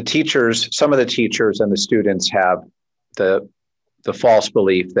the teachers, some of the teachers and the students have the false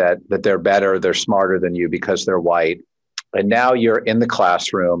belief that they're better, they're smarter than you because they're white. And now you're in the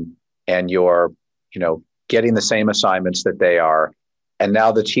classroom and you're, getting the same assignments that they are. And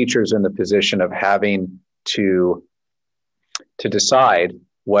now the teacher's in the position of having to decide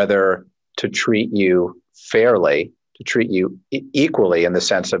whether to treat you fairly, to treat you equally in the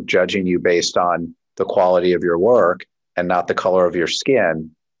sense of judging you based on the quality of your work and not the color of your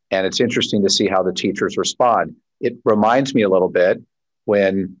skin, And it's interesting to see how the teachers respond. It reminds me a little bit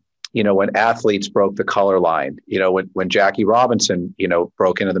when, when athletes broke the color line, when Jackie Robinson,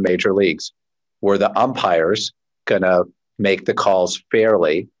 broke into the major leagues, were the umpires going to make the calls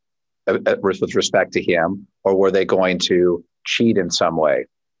fairly with respect to him, or were they going to cheat in some way?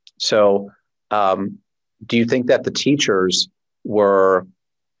 So do you think that the teachers were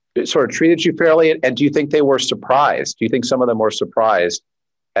sort of treated you fairly? And do you think they were surprised? Do you think some of them were surprised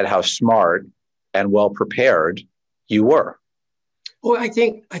at how smart and well prepared you were? Well, I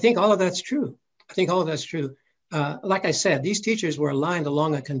think all of that's true. I think all of that's true. Like I said, these teachers were aligned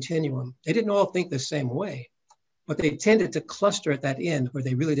along a continuum. They didn't all think the same way, but they tended to cluster at that end where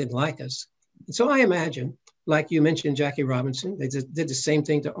they really didn't like us. And so I imagine, like you mentioned, Jackie Robinson, they did the same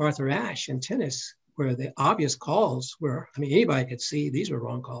thing to Arthur Ashe in tennis, where the obvious calls were, anybody could see these were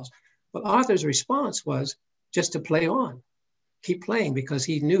wrong calls. But Arthur's response was just to play on, keep playing, because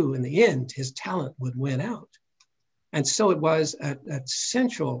he knew in the end his talent would win out. And so it was at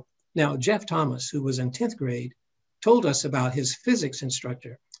Central. Now, Jeff Thomas, who was in 10th grade, told us about his physics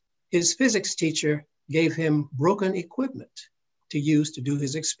instructor. His physics teacher gave him broken equipment to use to do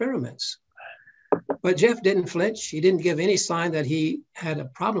his experiments. But Jeff didn't flinch. He didn't give any sign that he had a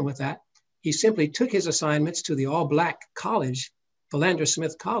problem with that. He simply took his assignments to the all-black college, Philander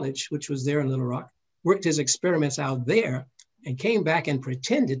Smith College, which was there in Little Rock, worked his experiments out there, and came back and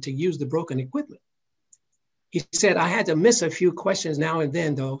pretended to use the broken equipment. He said, I had to miss a few questions now and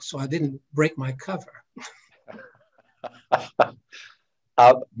then, though, so I didn't break my cover.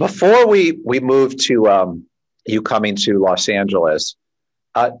 Before we move to you coming to Los Angeles,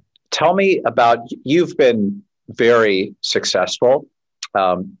 tell me about, you've been very successful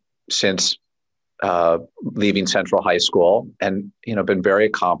since leaving Central High School and, been very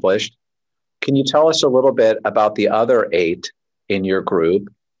accomplished. Can you tell us a little bit about the other 8 in your group,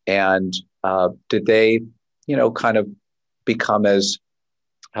 and did they, kind of become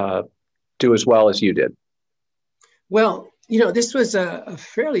do as well as you did? Well, this was a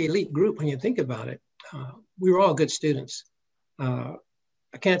fairly elite group when you think about it. We were all good students. I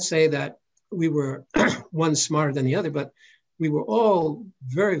can't say that we were one smarter than the other, but we were all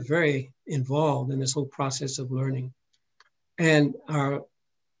very, very involved in this whole process of learning. And our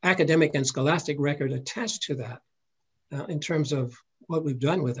academic and scholastic record attached to that in terms of what we've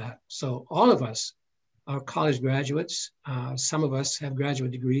done with that. So all of us are college graduates. Some of us have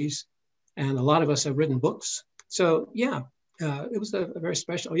graduate degrees, and a lot of us have written books. So yeah, it was a very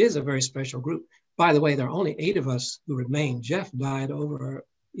special group. By the way, there are only 8 of us who remain. Jeff died over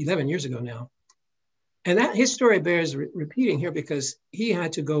 11 years ago now. And that his story bears repeating here because he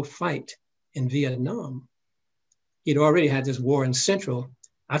had to go fight in Vietnam. He'd already had this war in Central.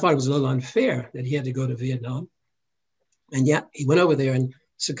 I thought it was a little unfair that he had to go to Vietnam. And yet he went over there and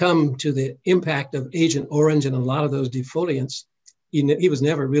succumbed to the impact of Agent Orange and a lot of those defoliants. He was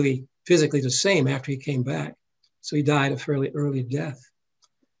never really physically the same after he came back. So he died a fairly early death.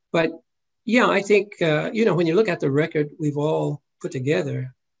 But yeah, I think, when you look at the record we've all put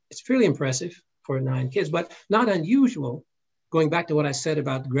together, it's fairly impressive for 9 kids, but not unusual, going back to what I said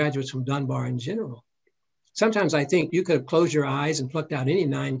about the graduates from Dunbar in general. Sometimes I think you could have closed your eyes and plucked out any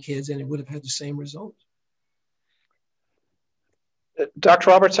 9 kids and it would have had the same result. Dr.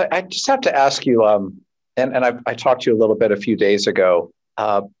 Roberts, I just have to ask you, and I talked to you a little bit a few days ago.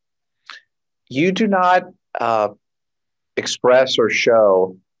 You do not express or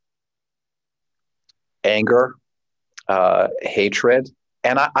show anger, hatred.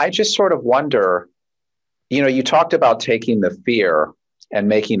 And I just sort of wonder, you talked about taking the fear and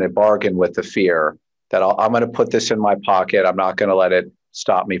making a bargain with the fear that I'm going to put this in my pocket. I'm not going to let it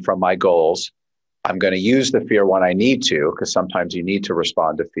stop me from my goals. I'm going to use the fear when I need to, because sometimes you need to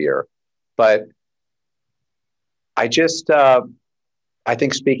respond to fear. But I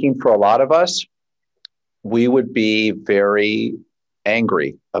think speaking for a lot of us, we would be very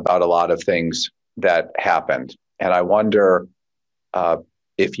angry about a lot of things that happened. And I wonder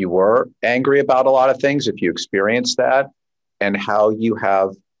if you were angry about a lot of things, if you experienced that, and how you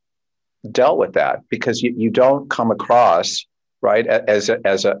have dealt with that, because you don't come across, right, as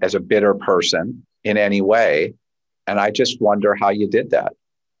a bitter person in any way. And I just wonder how you did that.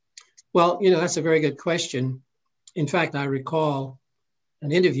 Well, that's a very good question. In fact, I recall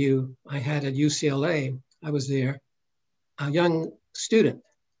an interview I had at UCLA. I was there, a young student,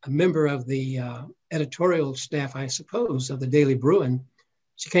 a member of the editorial staff, I suppose, of the Daily Bruin.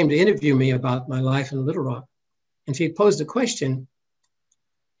 She came to interview me about my life in Little Rock. And she posed a question,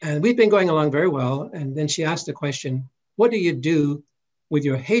 and we'd been going along very well. And then she asked the question, what do you do with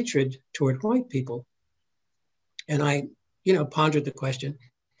your hatred toward white people? And I, pondered the question.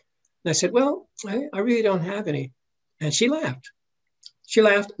 And I said, well, I really don't have any. And she laughed. She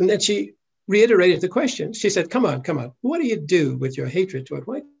laughed, and then she reiterated the question. She said, come on, what do you do with your hatred toward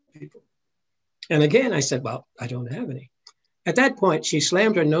white people? And again, I said, well, I don't have any. At that point, she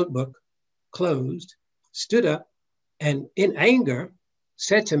slammed her notebook, closed, stood up, and in anger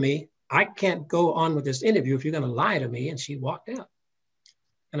said to me, I can't go on with this interview if you're going to lie to me. And she walked out.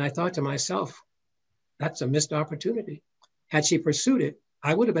 And I thought to myself, that's a missed opportunity. Had she pursued it,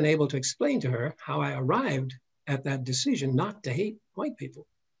 I would have been able to explain to her how I arrived at that decision not to hate white people.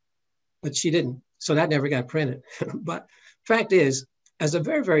 But she didn't. So that never got printed. But fact is, as a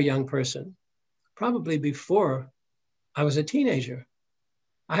very, very young person, probably before I was a teenager,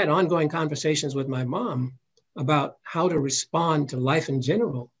 I had ongoing conversations with my mom about how to respond to life in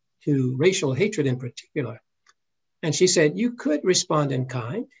general, to racial hatred in particular. And she said, you could respond in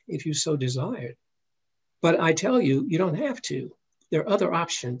kind if you so desired. But I tell you, you don't have to. There are other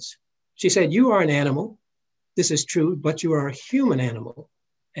options. She said, you are an animal. This is true, but you are a human animal.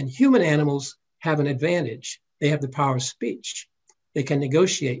 And human animals have an advantage. They have the power of speech. They can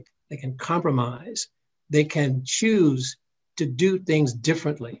negotiate. They can compromise. They can choose to do things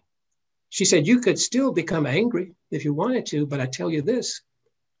differently. She said, you could still become angry if you wanted to, but I tell you this,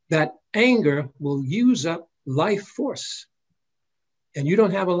 that anger will use up life force. And you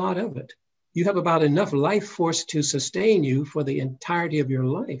don't have a lot of it. You have about enough life force to sustain you for the entirety of your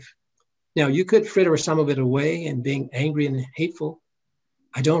life. Now, you could fritter some of it away and being angry and hateful.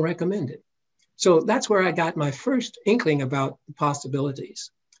 I don't recommend it. So that's where I got my first inkling about the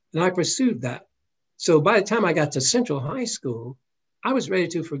possibilities. And I pursued that. So by the time I got to Central High School, I was ready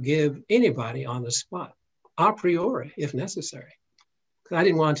to forgive anybody on the spot, a priori, if necessary. Because I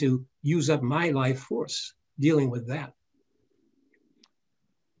didn't want to use up my life force dealing with that.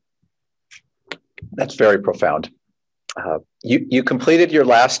 That's very profound. You completed your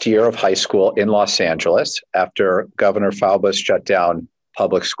last year of high school in Los Angeles after Governor Faubus shut down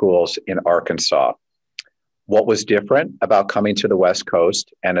public schools in Arkansas. What was different about coming to the West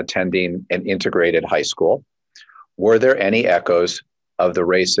Coast and attending an integrated high school? Were there any echoes of the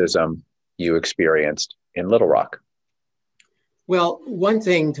racism you experienced in Little Rock? Well, one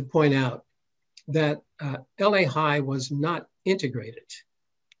thing to point out, that LA High was not integrated.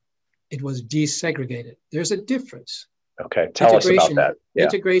 It was desegregated. There's a difference. Okay, tell us about that. Yeah.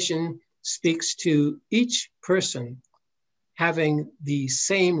 Integration speaks to each person having the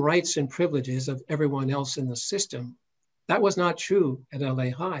same rights and privileges of everyone else in the system. That was not true at LA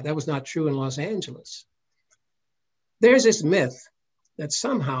High. That was not true in Los Angeles. There's this myth that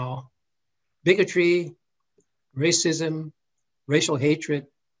somehow bigotry, racism, racial hatred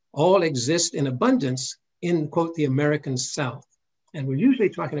all exist in abundance in, quote, the American South. And we're usually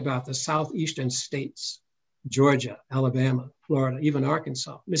talking about the southeastern states, Georgia, Alabama, Florida, even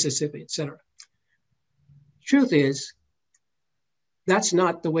Arkansas, Mississippi, et cetera. Truth is, that's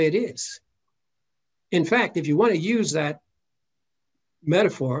not the way it is. In fact, if you want to use that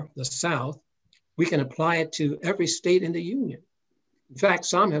metaphor, the South, we can apply it to every state in the Union. In fact,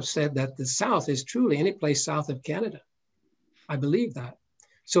 some have said that the South is truly any place south of Canada. I believe that.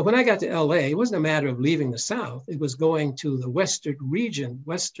 So when I got to LA, it wasn't a matter of leaving the South. It was going to the western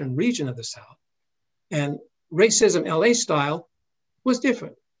region of the South. And racism, LA style, was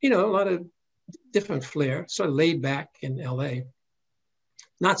different. You know, a lot of different flair, sort of laid back in LA.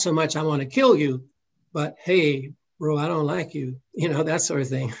 Not so much, I want to kill you, but hey, bro, I don't like you. You know, that sort of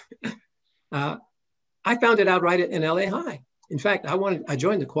thing. I found it out right in LA High. In fact, I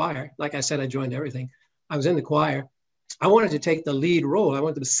joined the choir. Like I said, I joined everything. I was in the choir. I wanted to take the lead role. I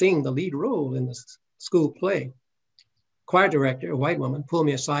wanted to sing the lead role in the school play. Choir director, a white woman, pulled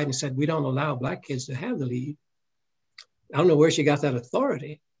me aside and said, we don't allow Black kids to have the lead. I don't know where she got that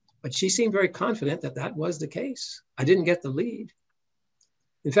authority, but she seemed very confident that that was the case. I didn't get the lead.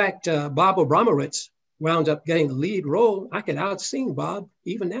 In fact, Bob Abramowitz wound up getting the lead role. I could out-sing Bob,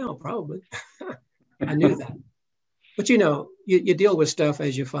 even now, probably. I knew that. But you know, you deal with stuff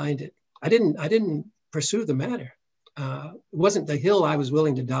as you find it. I didn't pursue the matter. It wasn't the hill I was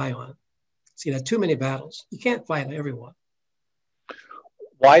willing to die on. See, there are too many battles. You can't fight everyone.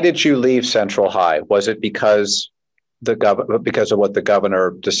 Why did you leave Central High? Was it because of what the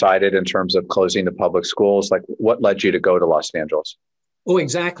governor decided in terms of closing the public schools? Like, what led you to go to Los Angeles? Oh,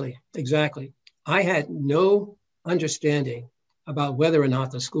 exactly. I had no understanding about whether or not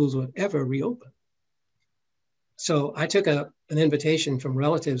the schools would ever reopen. So I took an invitation from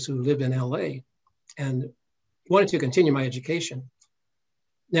relatives who lived in LA and wanted to continue my education.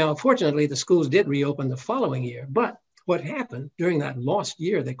 Now, fortunately, the schools did reopen the following year, but what happened during that lost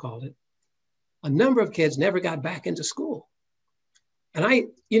year, they called it, a number of kids never got back into school. And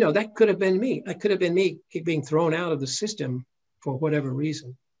that could have been me. That could have been me being thrown out of the system for whatever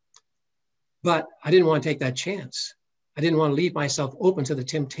reason. But I didn't want to take that chance. I didn't want to leave myself open to the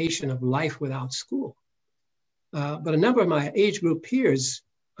temptation of life without school. But a number of my age group peers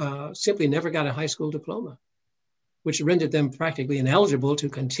simply never got a high school diploma, which rendered them practically ineligible to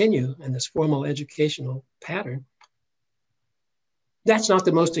continue in this formal educational pattern. That's not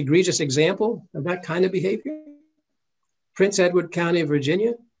the most egregious example of that kind of behavior. Prince Edward County,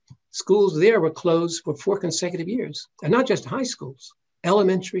 Virginia, schools there were closed for 4 consecutive years, and not just high schools,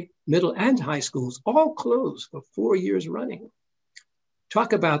 elementary, middle, and high schools, all closed for 4 years running.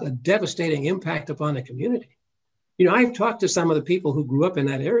 Talk about a devastating impact upon the community. I've talked to some of the people who grew up in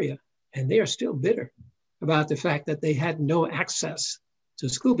that area, and they are still bitter about the fact that they had no access to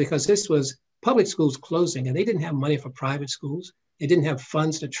school because this was public schools closing, and they didn't have money for private schools. They didn't have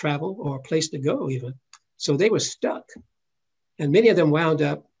funds to travel or a place to go even. So they were stuck. And many of them wound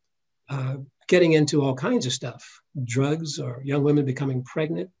up getting into all kinds of stuff, drugs or young women becoming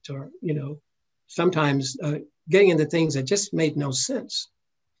pregnant or, sometimes getting into things that just made no sense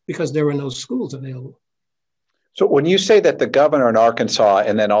because there were no schools available. So when you say that the governor in Arkansas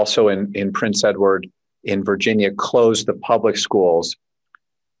and then also in Prince Edward in Virginia closed the public schools,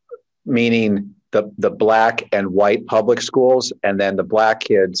 meaning the black and white public schools, and then the black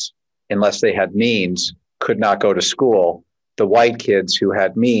kids, unless they had means, could not go to school. The white kids who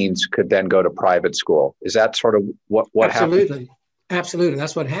had means could then go to private school. Is that sort of what Absolutely. happened? Absolutely.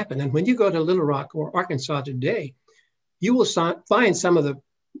 That's what happened. And when you go to Little Rock or Arkansas today, you will find some of the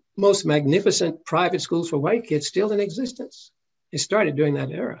most magnificent private schools for white kids still in existence. It started during that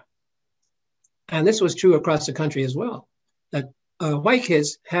era. And this was true across the country as well, that white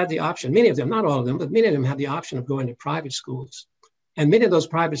kids had the option, many of them, not all of them, but many of them had the option of going to private schools. And many of those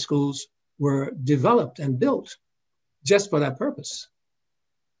private schools were developed and built just for that purpose.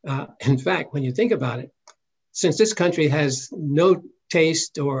 In fact, when you think about it, since this country has no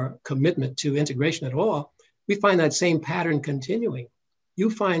taste or commitment to integration at all, we find that same pattern continuing. You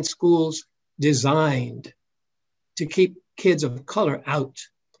find schools designed to keep kids of color out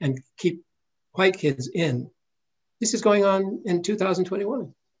and keep white kids in. This is going on in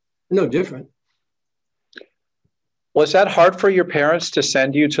 2021. No different. Was that hard for your parents to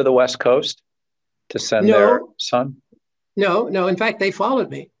send you to the West Coast to send their son? No. In fact, they followed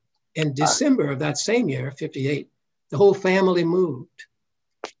me. In December of that same year, 58, the whole family moved.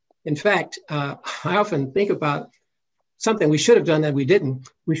 In fact, I often think about something we should have done that we didn't.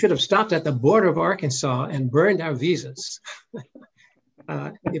 We should have stopped at the border of Arkansas and burned our visas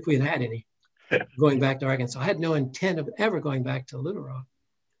if we had any, going back to Arkansas. I had no intent of ever going back to Little Rock.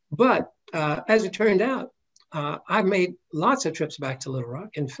 But as it turned out, I made lots of trips back to Little Rock.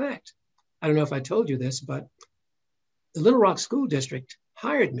 In fact, I don't know if I told you this, but the Little Rock School District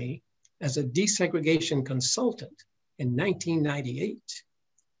hired me as a desegregation consultant in 1998.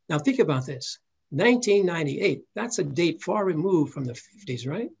 Now think about this, 1998, that's a date far removed from the 50s,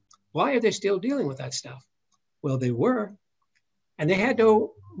 right? Why are they still dealing with that stuff? Well, they were, and they had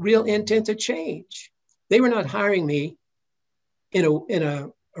no real intent to change. They were not hiring me in a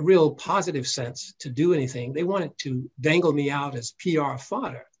real positive sense to do anything. They wanted to dangle me out as PR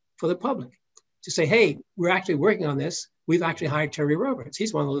fodder for the public to say, hey, we're actually working on this. We've actually hired Terry Roberts.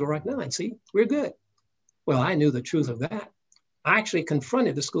 He's one of the Little Rock Nine. See, we're good. Well, I knew the truth of that. I actually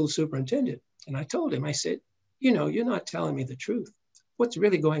confronted the school superintendent and I told him, I said, you're not telling me the truth. What's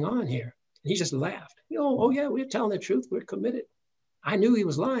really going on here? And he just laughed. Oh yeah, we're telling the truth. We're committed. I knew he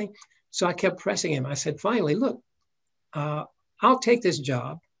was lying. So I kept pressing him. I said, finally, look, I'll take this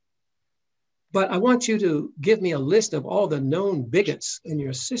job, but I want you to give me a list of all the known bigots in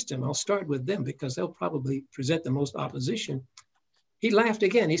your system. I'll start with them because they'll probably present the most opposition. He laughed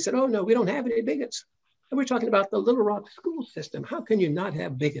again. He said, oh no, we don't have any bigots. And we're talking about the Little Rock school system. How can you not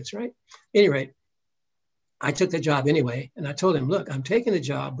have bigots, right? Anyway, I took the job anyway. And I told him, look, I'm taking the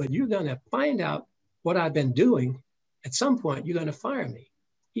job, but you're going to find out what I've been doing. At some point, you're going to fire me.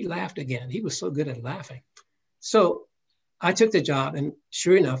 He laughed again. He was so good at laughing. So I took the job, and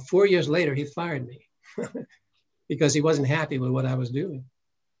sure enough, 4 years later, he fired me because he wasn't happy with what I was doing.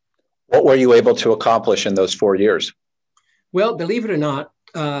 What were you able to accomplish in those 4 years? Well, believe it or not,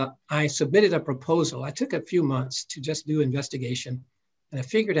 I submitted a proposal. I took a few months to just do investigation, and I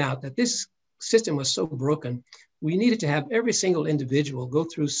figured out that this system was so broken, we needed to have every single individual go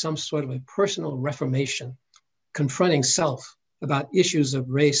through some sort of a personal reformation, confronting self about issues of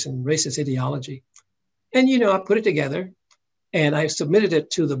race and racist ideology. And, I put it together and I submitted it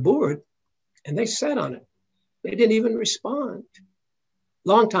to the board and they sat on it. They didn't even respond.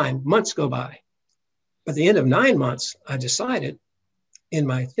 Long time, months go by. At the end of 9 months, I decided in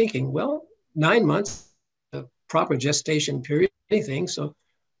my thinking, well, 9 months, a proper gestation period, anything. So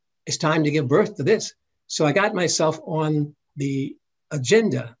it's time to give birth to this. So I got myself on the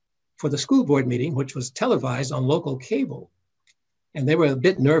agenda for the school board meeting, which was televised on local cable. And they were a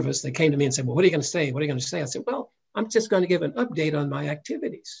bit nervous. They came to me and said, well, what are you going to say? What are you going to say? I said, well, I'm just going to give an update on my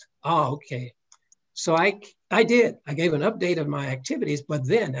activities. Oh, okay. So I did. I gave an update of my activities, but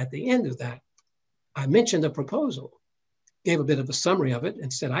then at the end of that, I mentioned the proposal, gave a bit of a summary of it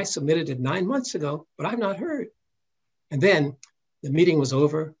and said, I submitted it 9 months ago, but I've not heard. And then the meeting was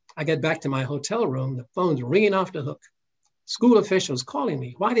over. I get back to my hotel room, the phone's ringing off the hook. School officials calling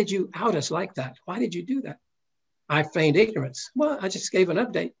me. Why did you out us like that? Why did you do that? I feigned ignorance. Well, I just gave an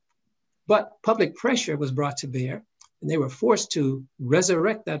update. But public pressure was brought to bear, and they were forced to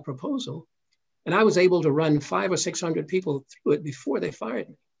resurrect that proposal. And I was able to run 500 or 600 people through it before they fired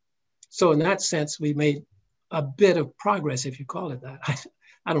me. So in that sense, we made a bit of progress, if you call it that.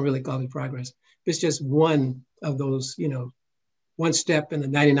 I don't really call it progress. It's just one of those, one step in the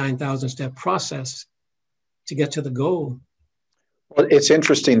 99,000 step process to get to the goal. Well, it's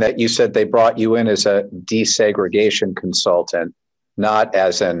interesting that you said they brought you in as a desegregation consultant, not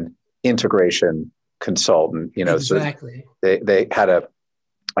as an integration consultant. Exactly. So they had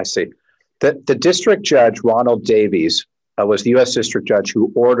I see. The district judge, Ronald Davies, was the U.S. district judge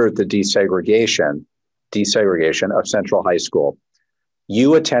who ordered the desegregation of Central High School.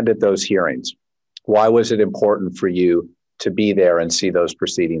 You attended those hearings. Why was it important for you to be there and see those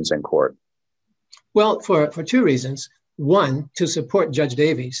proceedings in court? Well, for two reasons. One, to support Judge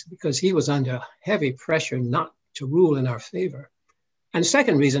Davies, because he was under heavy pressure not to rule in our favor. And the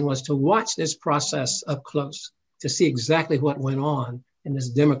second reason was to watch this process up close, to see exactly what went on in this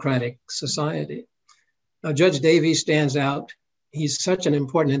democratic society. Now, Judge Davies stands out. He's such an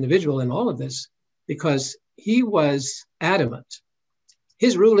important individual in all of this because he was adamant.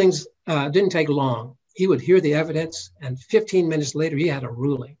 His rulings didn't take long. He would hear the evidence, and 15 minutes later, he had a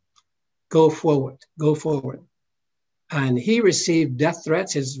ruling. Go forward, go forward. And he received death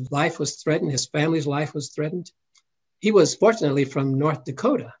threats. His life was threatened. His family's life was threatened. He was fortunately from North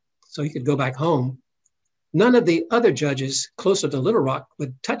Dakota, so he could go back home. None of the other judges closer to Little Rock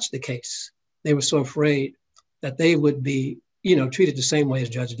would touch the case. They were so afraid that they would be, treated the same way as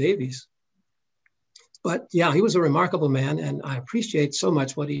Judge Davies. But yeah, he was a remarkable man, and I appreciate so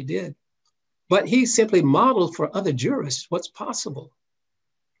much what he did. But he simply modeled for other jurists what's possible.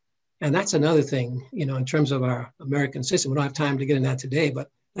 And that's another thing, in terms of our American system. We don't have time to get into that today,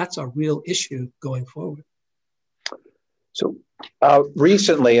 but that's a real issue going forward. So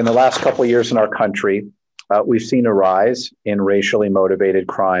recently, in the last couple of years in our country, we've seen a rise in racially motivated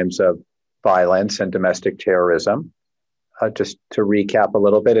crimes of violence and domestic terrorism. Just to recap a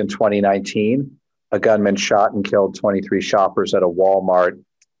little bit, in 2019, a gunman shot and killed 23 shoppers at a Walmart.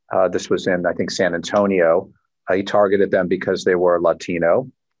 This was in, I think, San Antonio. He targeted them because they were Latino.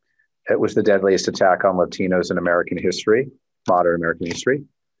 It was the deadliest attack on Latinos in American history, modern American history.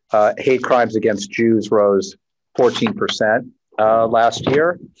 Hate crimes against Jews rose 14% last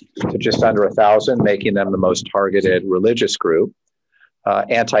year to just under 1,000, making them the most targeted religious group.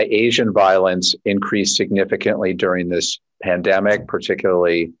 Anti-Asian violence increased significantly during this pandemic,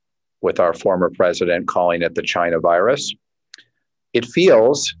 particularly with our former president calling it the China virus. It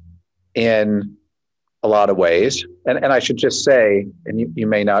feels in a lot of ways, and I should just say, and you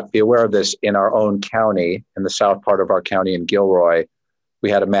may not be aware of this, in our own county, in the south part of our county in Gilroy,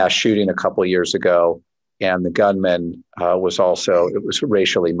 we had a mass shooting a couple of years ago, and the gunman it was a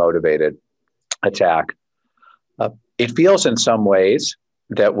racially motivated attack. It feels in some ways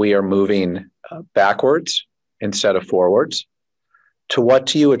that we are moving backwards instead of forwards. To what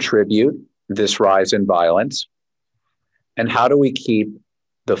do you attribute this rise in violence? And how do we keep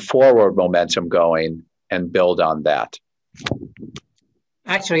the forward momentum going and build on that?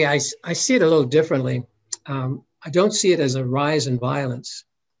 Actually, I see it a little differently. I don't see it as a rise in violence.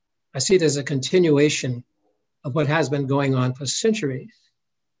 I see it as a continuation of what has been going on for centuries.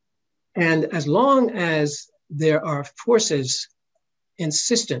 And as long as there are forces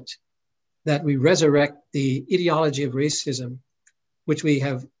insistent that we resurrect the ideology of racism, which we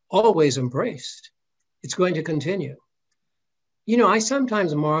have always embraced, it's going to continue. I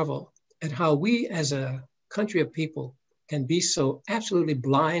sometimes marvel at how we as a country of people can be so absolutely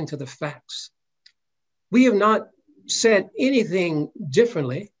blind to the facts. We have not said anything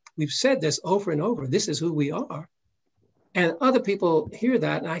differently. We've said this over and over. This is who we are. And other people hear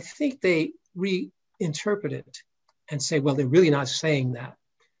that, and I think they reinterpret it and say, well, they're really not saying that.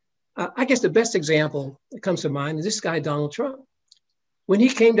 I guess the best example that comes to mind is this guy, Donald Trump. When he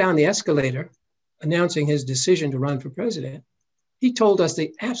came down the escalator announcing his decision to run for president, He told us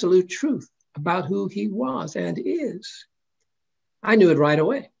the absolute truth about who he was and is. I knew it right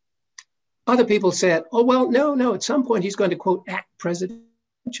away. Other people said, oh, well, no, at some point he's going to, quote, act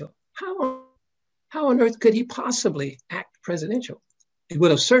presidential. How on earth could he possibly act presidential? It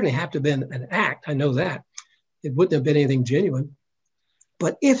would have certainly have to have been an act. I know that. It wouldn't have been anything genuine.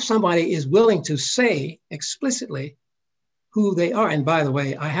 But if somebody is willing to say explicitly who they are, and by the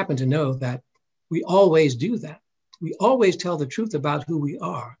way, I happen to know that we always do that. We always tell the truth about who we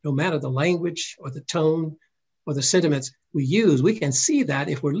are, no matter the language or the tone or the sentiments we use. We can see that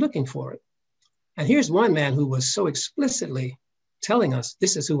if we're looking for it. And here's one man who was so explicitly telling us,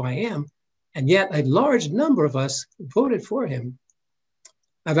 this is who I am, and yet a large number of us voted for him.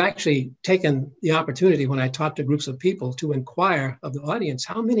 I've actually taken the opportunity when I talk to groups of people to inquire of the audience,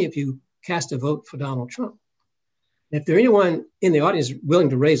 how many of you cast a vote for Donald Trump? If there's anyone in the audience willing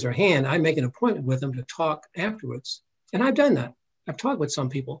to raise their hand, I make an appointment with them to talk afterwards. And I've done that. I've talked with some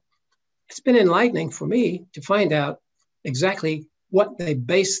people. It's been enlightening for me to find out exactly what they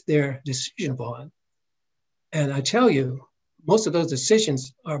base their decision upon. And I tell you, most of those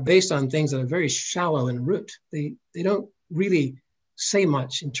decisions are based on things that are very shallow in root. They don't really say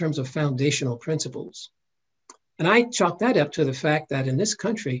much in terms of foundational principles. And I chalk that up to the fact that in this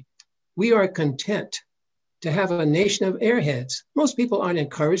country, we are content to have a nation of airheads. Most people aren't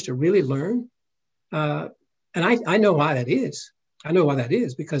encouraged to really learn. And I know why that is. I know why that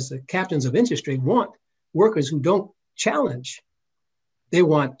is, because the captains of industry want workers who don't challenge. They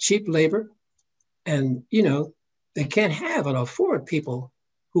want cheap labor. And, you know, they can't have or afford people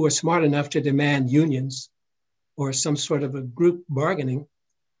who are smart enough to demand unions or some sort of a group bargaining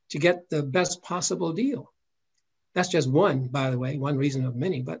to get the best possible deal. That's just one, by the way, one reason of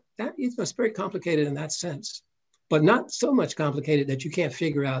many, but that is very complicated in that sense, but not so much complicated that you can't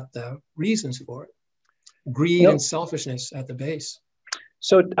figure out the reasons for it. Greed and selfishness at the base.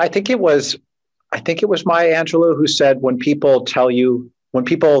 So I think it was Maya Angelou who said, when people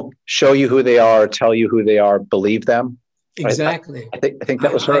show you who they are, tell you who they are, believe them. Exactly. I think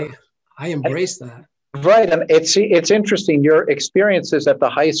that was her. I embrace that. Right. And it's interesting, your experiences at the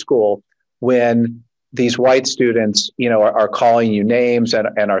high school when these white students, you know, are calling you names and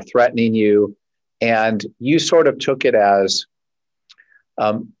are threatening you. And you sort of took it as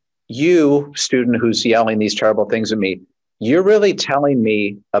you, student who's yelling these terrible things at me, you're really telling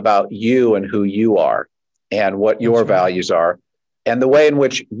me about you and who you are and what your values are. And the way in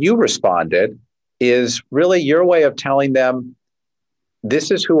which you responded is really your way of telling them,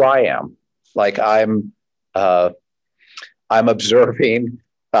 this is who I am. Like I'm observing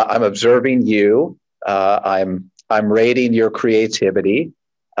you. I'm rating your creativity,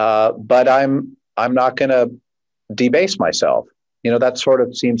 but I'm not going to debase myself. You know, that sort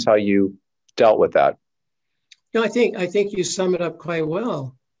of seems how you dealt with that. No, I think you sum it up quite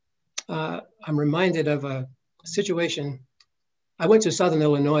well. I'm reminded of a situation. I went to Southern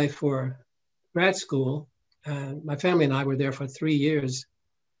Illinois for grad school, and my family and I were there for 3 years.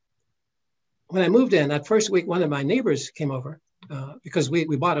 When I moved in, that first week, one of my neighbors came over because we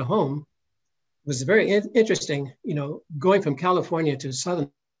bought a home. It was very interesting, you know, going from California to Southern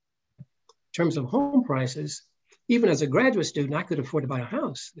in terms of home prices. Even as a graduate student, I could afford to buy a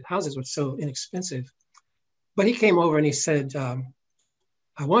house. The houses were so inexpensive. But he came over and he said,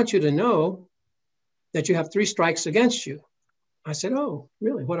 I want you to know that you have 3 strikes against you. I said, oh,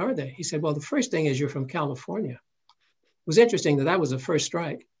 really? What are they? He said, well, the first thing is you're from California. It was interesting that was the first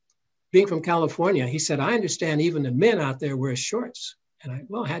strike. Being from California, he said, I understand even the men out there wear shorts. And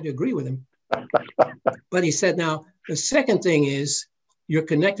I had to agree with him. But he said, now, the second thing is you're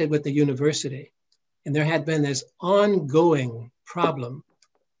connected with the university. And there had been this ongoing problem,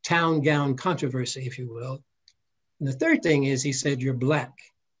 town gown controversy, if you will. And the third thing is, he said, you're Black.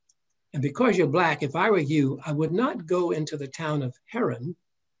 And because you're Black, if I were you, I would not go into the town of Heron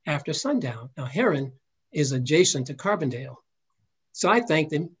after sundown. Now, Heron is adjacent to Carbondale. So I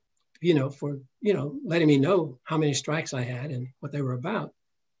thanked him, you know, for, you know, letting me know how many strikes I had and what they were about.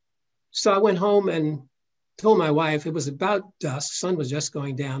 So I went home and told my wife, it was about dusk, sun was just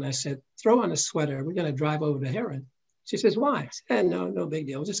going down. I said, throw on a sweater, we're gonna drive over to Heron. She says, why? I said, no big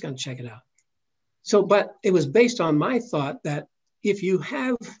deal, we're just gonna check it out. So, but it was based on my thought that if you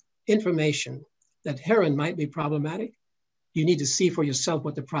have information that Heron might be problematic, you need to see for yourself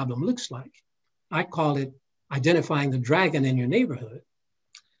what the problem looks like. I call it identifying the dragon in your neighborhood.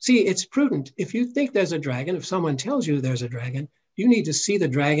 See, it's prudent. If you think there's a dragon, if someone tells you there's a dragon, you need to see the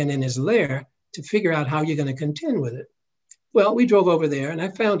dragon in his lair to figure out how you're going to contend with it. Well, we drove over there and I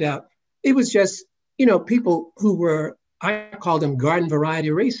found out it was just, you know, people who were, I called them garden variety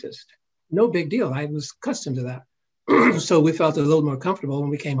racist. No big deal. I was accustomed to that. So we felt a little more comfortable when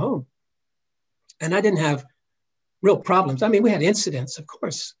we came home. And I didn't have real problems. I mean, we had incidents, of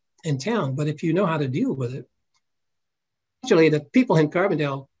course, in town, but if you know how to deal with it, actually the people in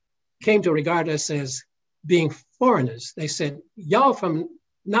Carbondale came to regard us as being foreigners. They said, y'all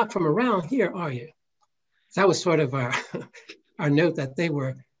not from around here, are you? That was sort of our, our note that they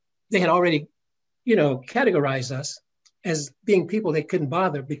had already, categorized us as being people they couldn't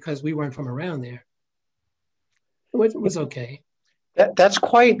bother because we weren't from around there. It was okay. That's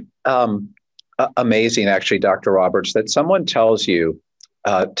quite amazing, actually, Dr. Roberts, that someone tells you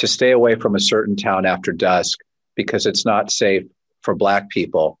to stay away from a certain town after dusk because it's not safe for Black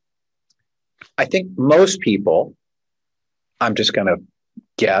people. I think most people, I'm just going to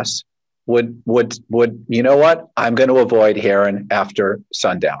guess, would you know what? I'm going to avoid Heron after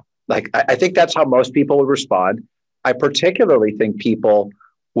sundown. Like, I think that's how most people would respond. I particularly think people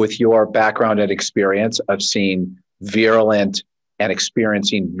with your background and experience of seeing virulent and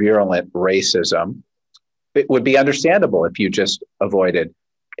experiencing virulent racism, it would be understandable if you just avoided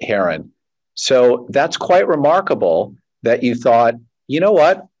Heron. So that's quite remarkable that you thought, you know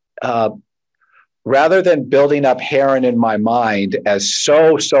what? Rather than building up Heron in my mind as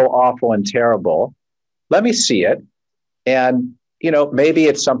so awful and terrible, let me see it. And, maybe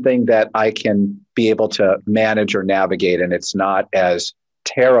it's something that I can be able to manage or navigate, and it's not as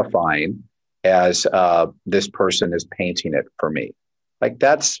terrifying as this person is painting it for me. Like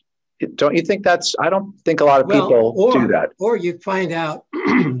don't you think I don't think a lot of people do that. Or you find out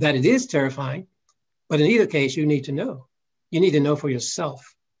that it is terrifying, but in either case, you need to know. You need to know for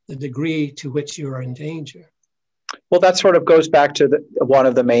yourself the degree to which you are in danger. Well, that sort of goes back to one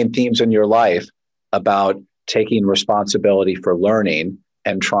of the main themes in your life about taking responsibility for learning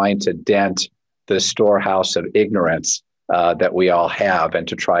and trying to dent the storehouse of ignorance that we all have and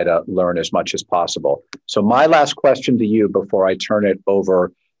to try to learn as much as possible. So my last question to you before I turn it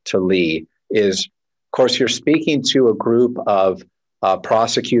over to Lee is, of course, you're speaking to a group of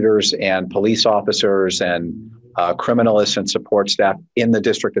prosecutors and police officers and criminalists and support staff in the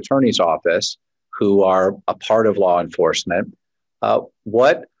district attorney's office who are a part of law enforcement.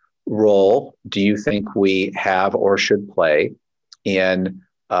 What role do you think we have or should play in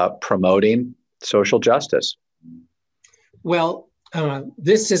promoting social justice? Well,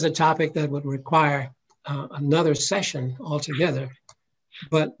 this is a topic that would require another session altogether,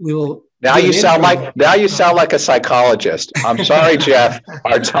 but we will. Now you sound like a psychologist. I'm sorry, Jeff.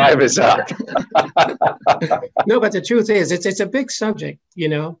 Our time is up. No, but the truth is, it's a big subject.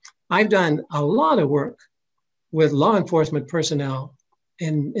 I've done a lot of work with law enforcement personnel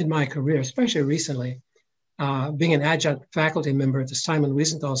in my career, especially recently, being an adjunct faculty member at the Simon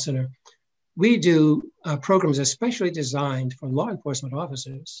Wiesenthal Center. We do programs especially designed for law enforcement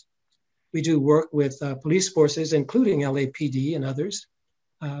officers. We do work with police forces, including LAPD and others.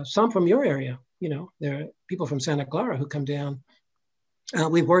 Some from your area, there are people from Santa Clara who come down.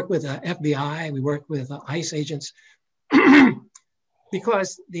 We work with FBI, we work with ICE agents,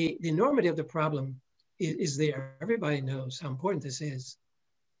 because the enormity of the problem is there. Everybody knows how important this is.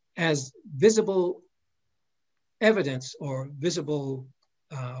 As visible evidence or visible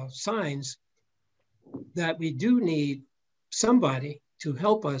signs that we do need somebody to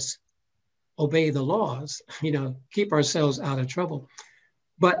help us obey the laws, keep ourselves out of trouble.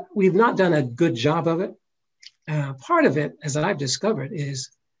 But we've not done a good job of it. Part of it, as I've discovered, is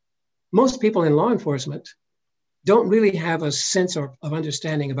most people in law enforcement don't really have a sense of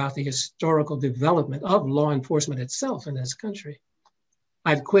understanding about the historical development of law enforcement itself in this country.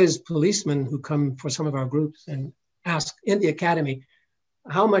 I've quizzed policemen who come for some of our groups and ask in the academy,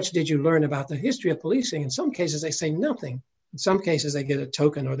 how much did you learn about the history of policing? In some cases, they say nothing. In some cases, they get a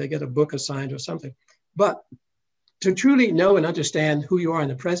token or they get a book assigned or something. But to truly know and understand who you are in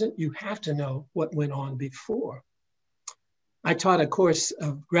the present, you have to know what went on before. I taught a course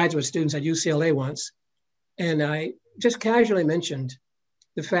of graduate students at UCLA once, and I just casually mentioned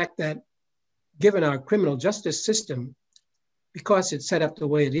the fact that given our criminal justice system, because it's set up the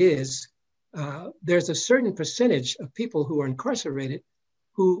way it is, there's a certain percentage of people who are incarcerated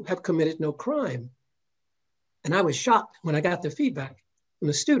who have committed no crime. And I was shocked when I got the feedback from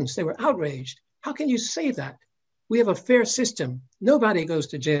the students. They were outraged. How can you say that? We have a fair system. Nobody goes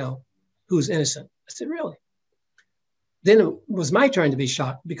to jail who's innocent. I said, really? Then it was my turn to be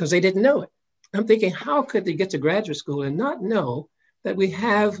shocked because they didn't know it. I'm thinking, how could they get to graduate school and not know that we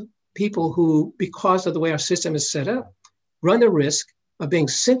have people who, because of the way our system is set up, run the risk of being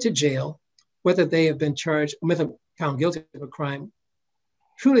sent to jail, whether they have been charged, whether found guilty of a crime,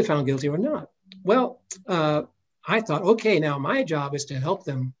 truly found guilty or not. Well, I thought, okay, now my job is to help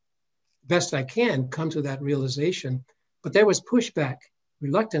them best I can, come to that realization. But there was pushback,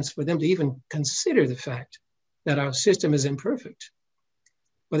 reluctance for them to even consider the fact that our system is imperfect.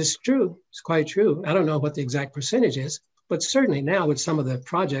 But it's true, it's quite true. I don't know what the exact percentage is, but certainly now with some of the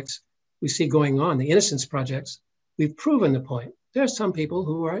projects we see going on, the innocence projects, we've proven the point. There are some people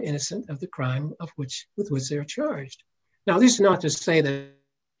who are innocent of the crime with which they're charged. Now, this is not to say that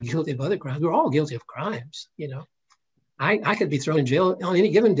they're guilty of other crimes. We're all guilty of crimes, you know. I could be thrown in jail on any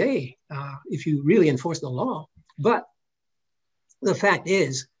given day if you really enforce the law. But the fact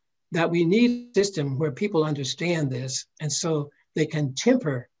is that we need a system where people understand this, and so they can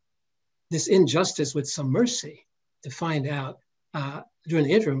temper this injustice with some mercy to find out during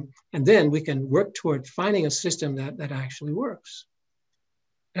the interim, and then we can work toward finding a system that actually works.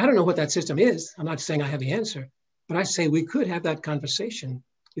 And I don't know what that system is. I'm not saying I have the answer, but I say we could have that conversation.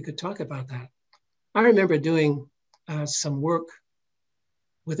 We could talk about that. I remember doing some work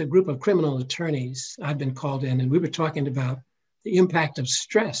with a group of criminal attorneys. I'd been called in, and we were talking about the impact of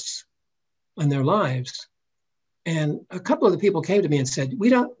stress on their lives. And a couple of the people came to me and said, we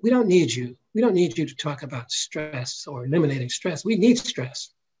don't need you. We don't need you to talk about stress or eliminating stress. We need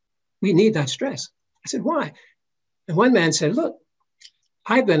stress. We need that stress. I said, why? And one man said, look,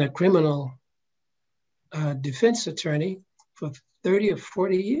 I've been a criminal defense attorney for 30 or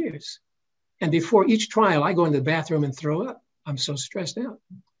 40 years. And before each trial, I go into the bathroom and throw up. I'm so stressed out.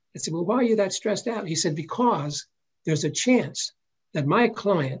 I said, well, why are you that stressed out? He said, because there's a chance that my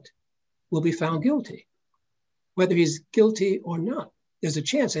client will be found guilty. Whether he's guilty or not, there's a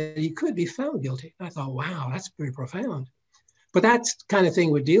chance that he could be found guilty. I thought, wow, that's pretty profound. But that's the kind of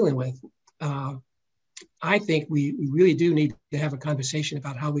thing we're dealing with. I think we really do need to have a conversation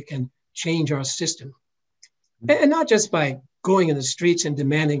about how we can change our system. And not just by going in the streets and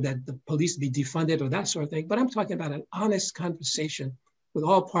demanding that the police be defunded or that sort of thing, but I'm talking about an honest conversation with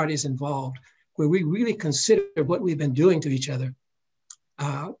all parties involved, where we really consider what we've been doing to each other.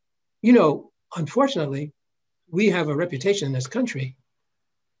 You know, unfortunately, we have a reputation in this country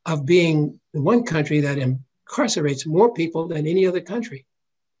of being the one country that incarcerates more people than any other country.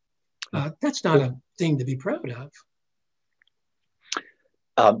 That's not a thing to be proud of.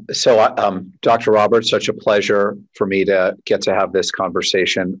 Dr. Roberts, such a pleasure for me to get to have this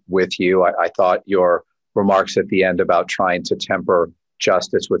conversation with you. I thought your remarks at the end about trying to temper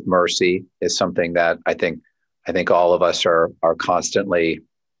justice with mercy is something that I think all of us are constantly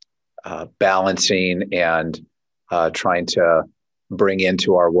balancing and trying to bring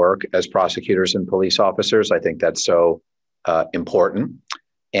into our work as prosecutors and police officers. I think that's so important.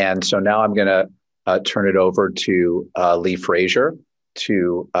 And so now I'm going to turn it over to Lee Frazier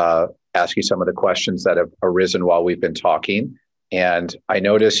to ask you some of the questions that have arisen while we've been talking. And I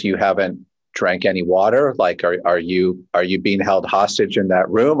notice you haven't drank any water. Like, are you being held hostage in that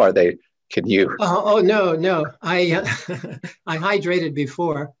room? Can you? No. I hydrated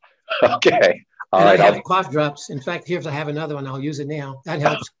before. Okay. All right. I have cough drops. In fact, here, if I have another one, I'll use it now. That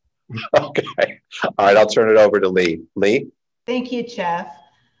helps. Okay. All right. I'll turn it over to Lee. Lee? Thank you, Jeff.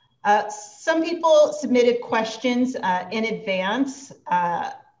 Some people submitted questions in advance.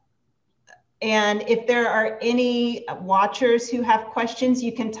 And if there are any watchers who have questions,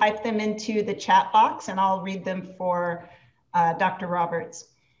 you can type them into the chat box and I'll read them for Dr. Roberts.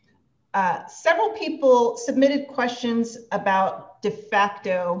 Several people submitted questions about de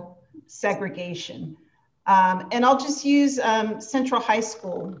facto segregation. And I'll just use Central High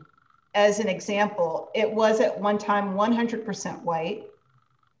School as an example. It was at one time 100% white.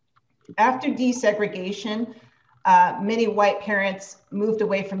 After desegregation, many white parents moved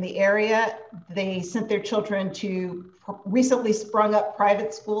away from the area. They sent their children to recently sprung up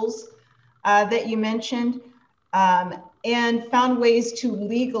private schools that you mentioned, and found ways to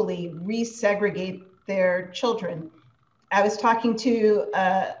legally resegregate their children. I was talking to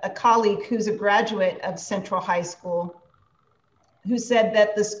a colleague who's a graduate of Central High School who said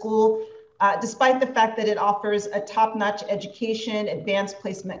that the school, despite the fact that it offers a top-notch education, advanced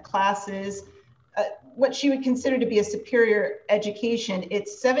placement classes, what she would consider to be a superior education,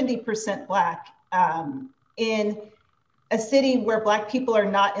 it's 70% Black in a city where Black people are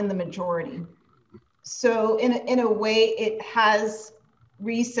not in the majority. So in a way, it has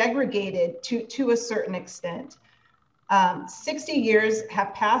resegregated to a certain extent. 60 years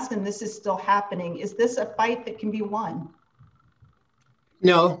have passed and this is still happening. Is this a fight that can be won?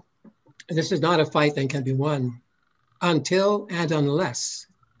 No, this is not a fight that can be won until and unless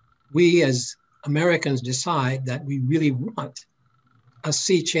we as Americans decide that we really want a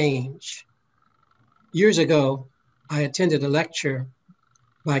sea change. Years ago, I attended a lecture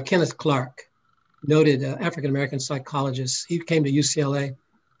by Kenneth Clark, noted African-American psychologist. He came to UCLA.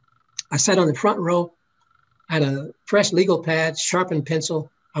 I sat on the front row, had a fresh legal pad, sharpened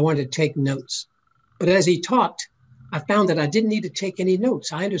pencil. I wanted to take notes. But as he talked, I found that I didn't need to take any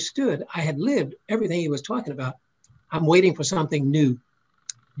notes. I understood. I had lived everything he was talking about. I'm waiting for something new.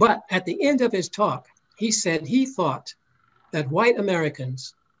 But at the end of his talk, he said he thought that white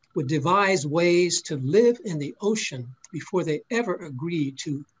Americans would devise ways to live in the ocean before they ever agreed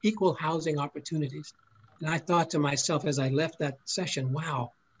to equal housing opportunities. And I thought to myself as I left that session,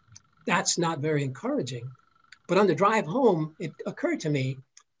 wow, that's not very encouraging. But on the drive home, it occurred to me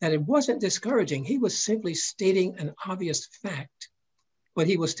that it wasn't discouraging. He was simply stating an obvious fact, but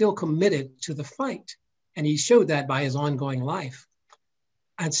he was still committed to the fight. And he showed that by his ongoing life.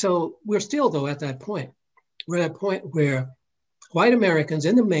 And so we're still, though, at that point. We're at a point where white Americans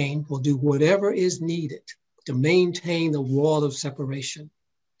in the main will do whatever is needed to maintain the wall of separation.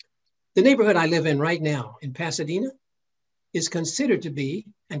 The neighborhood I live in right now in Pasadena is considered to be,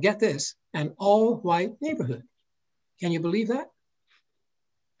 and get this, an all-white neighborhood. Can you believe that?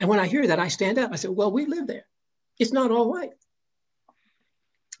 And when I hear that, I stand up. I say, well, we live there. It's not all white.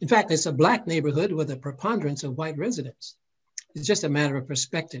 In fact, it's a Black neighborhood with a preponderance of white residents. It's just a matter of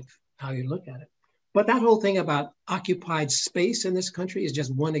perspective, how you look at it. But that whole thing about occupied space in this country is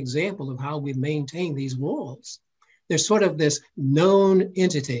just one example of how we maintain these walls. There's sort of this known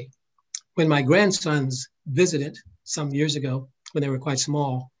entity. When my grandsons visited some years ago, when they were quite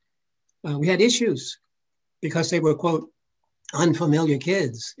small, we had issues because they were, quote, unfamiliar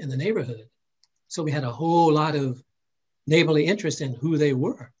kids in the neighborhood. So we had a whole lot of neighborly interest in who they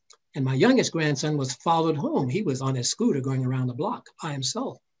were. And my youngest grandson was followed home. He was on his scooter going around the block by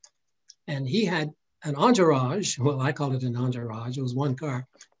himself. And he had an entourage, well, I call it an entourage, it was one car,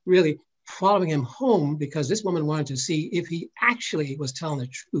 really following him home because this woman wanted to see if he actually was telling the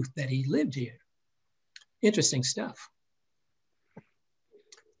truth that he lived here. Interesting stuff.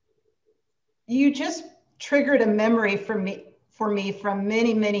 You just triggered a memory for me from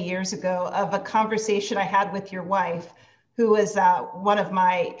many, many years ago of a conversation I had with your wife, who was one of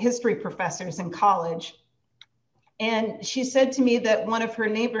my history professors in college. And she said to me that one of her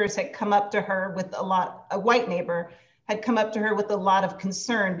neighbors had come up to her with a white neighbor had come up to her with a lot of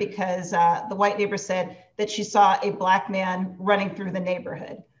concern because the white neighbor said that she saw a Black man running through the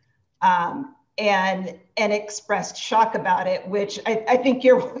neighborhood and expressed shock about it, which I think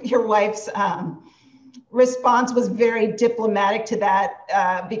your wife's response was very diplomatic to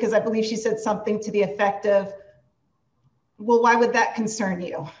that because I believe she said something to the effect of, well, why would that concern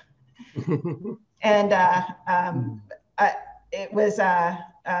you? And it was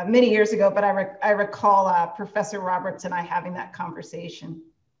many years ago, but I recall Professor Roberts and I having that conversation.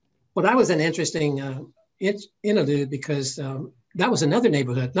 Well, that was an interesting interlude because that was another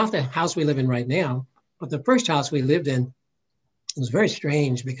neighborhood, not the house we live in right now, but the first house we lived in. It was very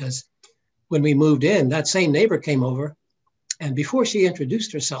strange because when we moved in, that same neighbor came over and before she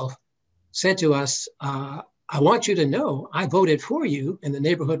introduced herself, said to us, I want you to know I voted for you in the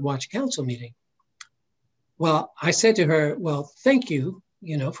Neighborhood Watch Council meeting. Well, I said to her, well, thank you,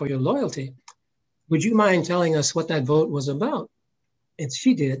 for your loyalty. Would you mind telling us what that vote was about? And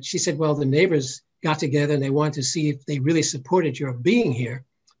she did. She said, well, the neighbors got together and they wanted to see if they really supported your being here.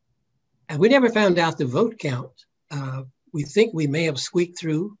 And we never found out the vote count. We think we may have squeaked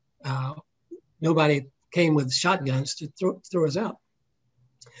through. Nobody came with shotguns to throw us out.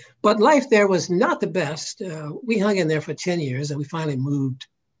 But life there was not the best. We hung in there for 10 years and we finally moved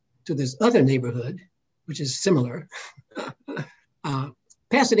to this other neighborhood, which is similar.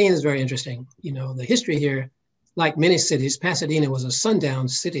 Pasadena is very interesting. The history here, like many cities, Pasadena was a sundown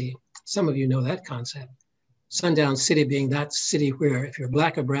city. Some of you know that concept. Sundown city being that city where if you're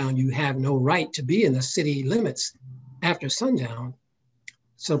Black or brown, you have no right to be in the city limits after sundown.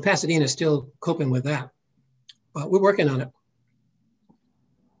 So Pasadena is still coping with that, but we're working on it.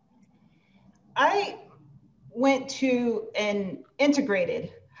 I went to an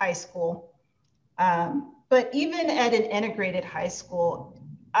integrated high school, but even at an integrated high school,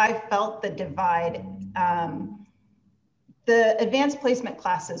 I felt the divide. The advanced placement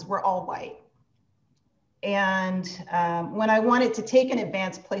classes were all white. And when I wanted to take an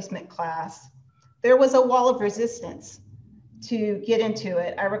advanced placement class, there was a wall of resistance to get into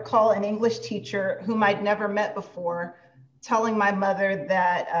it. I recall an English teacher whom I'd never met before telling my mother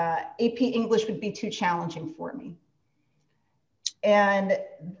that AP English would be too challenging for me. And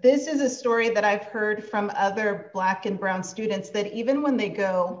this is a story that I've heard from other Black and brown students that even when they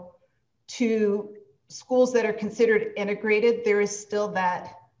go to schools that are considered integrated, there is still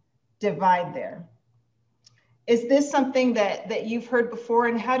that divide there. Is this something that you've heard before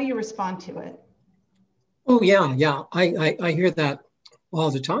and how do you respond to it? Oh yeah, I hear that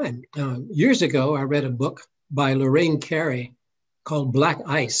all the time. Years ago, I read a book by Lorraine Carey called Black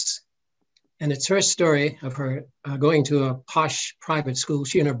Ice. And it's her story of her going to a posh private school.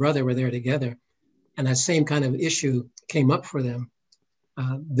 She and her brother were there together. And that same kind of issue came up for them.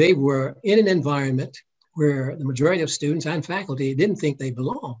 They were in an environment where the majority of students and faculty didn't think they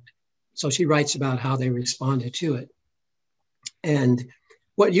belonged. So she writes about how they responded to it. And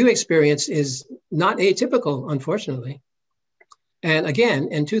what you experience is not atypical, unfortunately. And again,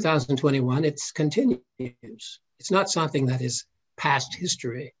 in 2021, it's continues. It's not something that is past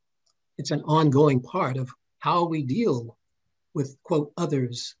history. It's an ongoing part of how we deal with, quote,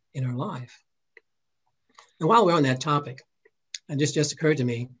 others in our life. And while we're on that topic, and this just occurred to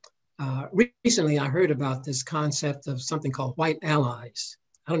me, recently I heard about this concept of something called white allies.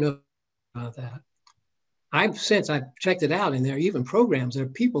 I don't know about that. I've checked it out, and there are even programs, there are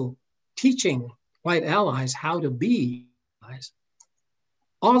people teaching white allies how to be allies,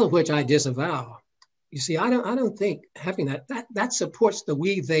 all of which I disavow. You see, I don't think having that supports the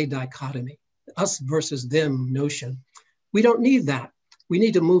we-they dichotomy, us versus them notion. We don't need that. We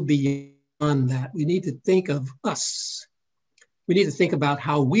need to move beyond that. We need to think of us. We need to think about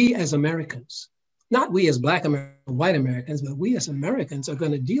how we as Americans, not we as Black Americans, white Americans, but we as Americans are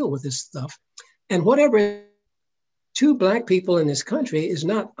going to deal with this stuff. And whatever, two Black people in this country is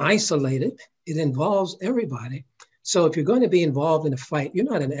not isolated. It involves everybody. So if you're going to be involved in a fight, you're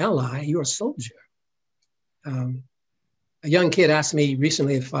not an ally, you're a soldier. A young kid asked me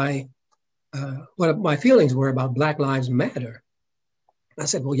recently if what my feelings were about Black Lives Matter. I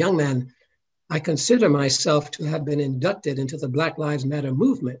said, well, young man, I consider myself to have been inducted into the Black Lives Matter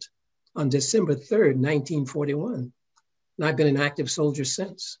movement on December 3rd, 1941. And I've been an active soldier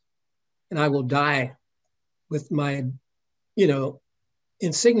since. And I will die with my,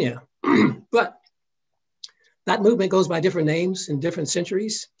 insignia. But that movement goes by different names in different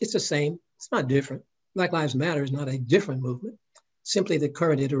centuries. It's the same. It's not different. Black Lives Matter is not a different movement, simply the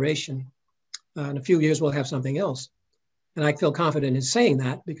current iteration. In a few years, we'll have something else. And I feel confident in saying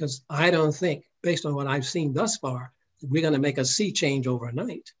that because I don't think, based on what I've seen thus far, that we're going to make a sea change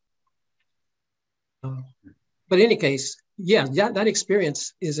overnight. But in any case, yeah, that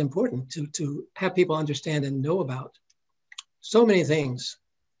experience is important to have people understand and know about. So many things.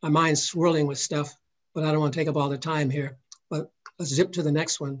 My mind's swirling with stuff, but I don't want to take up all the time here. But let's zip to the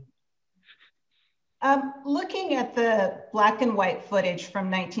next one. Looking at the black and white footage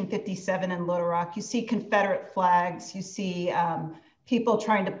from 1957 in Little Rock, you see Confederate flags, you see people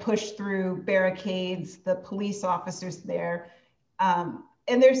trying to push through barricades, the police officers there.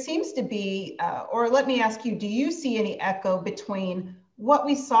 And there seems to be, or let me ask you, do you see any echo between what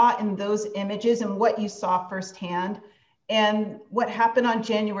we saw in those images and what you saw firsthand and what happened on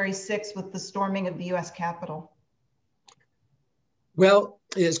January 6th with the storming of the US Capitol? Well,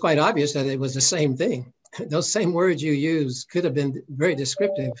 it's quite obvious that it was the same thing. Those same words you used could have been very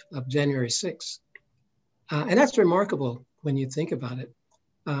descriptive of January 6th. And that's remarkable when you think about it.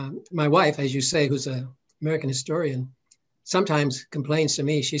 My wife, as you say, who's an American historian, sometimes complains to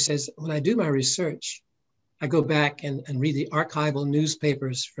me. She says, when I do my research, I go back and read the archival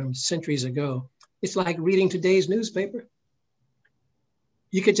newspapers from centuries ago. It's like reading today's newspaper.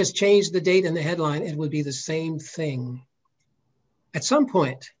 You could just change the date and the headline, it would be the same thing. At some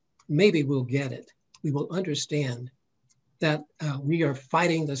point, maybe we'll get it. We will understand that we are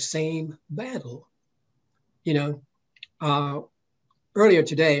fighting the same battle. Earlier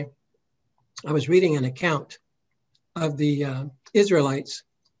today, I was reading an account of the Israelites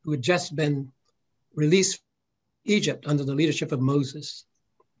who had just been released from Egypt under the leadership of Moses.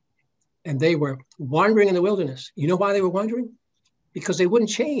 And they were wandering in the wilderness. You know why they were wandering? Because they wouldn't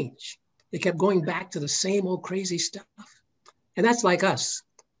change. They kept going back to the same old crazy stuff. And that's like us.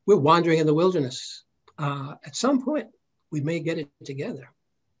 We're wandering in the wilderness. At some point, we may get it together.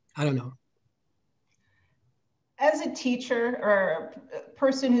 I don't know. As a teacher or a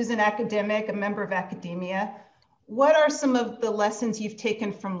person who's an academic, a member of academia, what are some of the lessons you've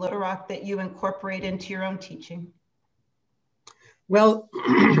taken from Little Rock that you incorporate into your own teaching? Well,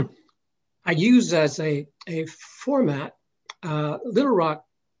 I use as a format, Little Rock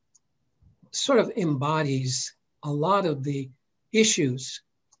sort of embodies a lot of the issues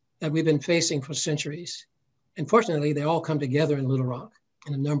that we've been facing for centuries. And fortunately, they all come together in Little Rock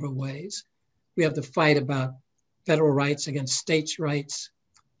in a number of ways. We have the fight about federal rights against states' rights,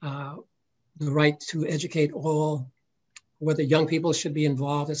 the right to educate all, whether young people should be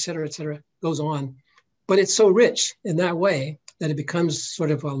involved, et cetera, goes on. But it's so rich in that way that it becomes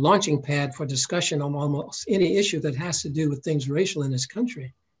sort of a launching pad for discussion on almost any issue that has to do with things racial in this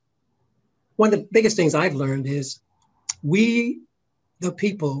country. One of the biggest things I've learned is we the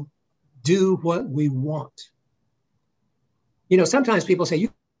people do what we want. You know, sometimes people say, you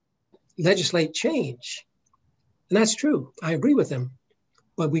legislate change. And that's true. I agree with them.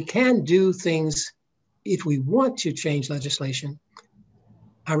 But we can do things if we want to change legislation.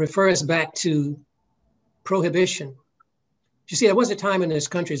 I refer us back to prohibition. You see, there was a time in this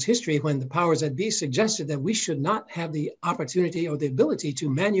country's history when the powers that be suggested that we should not have the opportunity or the ability to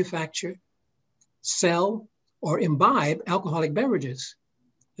manufacture, sell, or imbibe alcoholic beverages.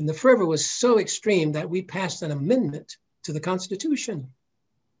 And the fervor was so extreme that we passed an amendment to the Constitution.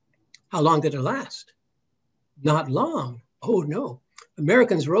 How long did it last? Not long. Oh, no.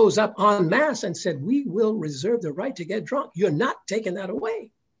 Americans rose up en masse and said, we will reserve the right to get drunk. You're not taking that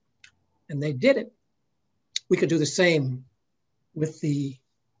away. And they did it. We could do the same with the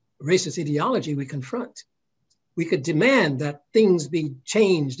racist ideology we confront. We could demand that things be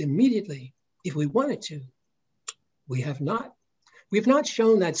changed immediately if we wanted to. We have not. We've not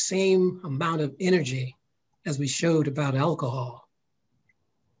shown that same amount of energy as we showed about alcohol.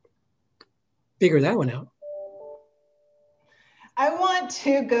 Figure that one out. I want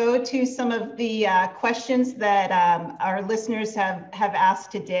to go to some of the questions that our listeners have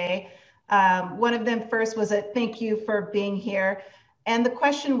asked today. One of them first was a thank you for being here. And the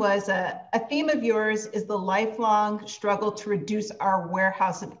question was, a theme of yours is the lifelong struggle to reduce our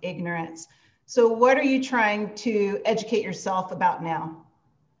warehouse of ignorance. So what are you trying to educate yourself about now?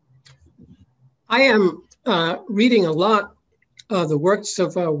 I am reading a lot of the works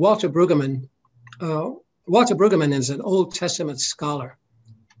of Walter Brueggemann. Walter Brueggemann is an Old Testament scholar.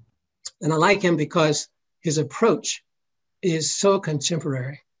 And I like him because his approach is so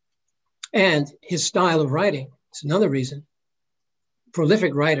contemporary. And his style of writing is another reason.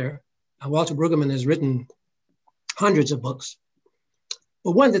 Prolific writer, Walter Brueggemann has written hundreds of books.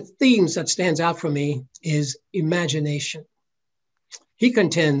 But one of the themes that stands out for me is imagination. He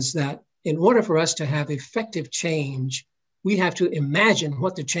contends that in order for us to have effective change, we have to imagine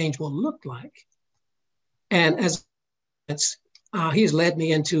what the change will look like. And as he's led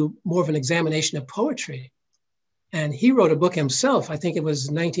me into more of an examination of poetry. And he wrote a book himself, I think it was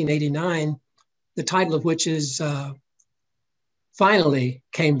 1989, the title of which is Finally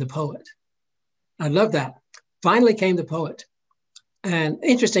Came the Poet. I love that. Finally Came the Poet. And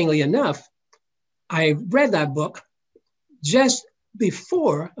interestingly enough, I read that book just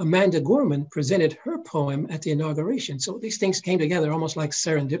before Amanda Gorman presented her poem at the inauguration. So these things came together almost like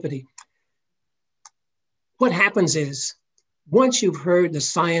serendipity. What happens is, once you've heard the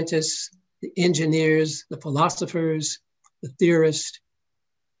scientists, the engineers, the philosophers, the theorists,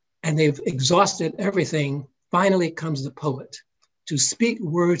 and they've exhausted everything, finally comes the poet to speak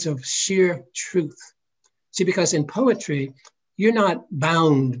words of sheer truth. See, because in poetry, you're not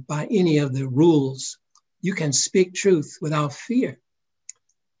bound by any of the rules. You can speak truth without fear.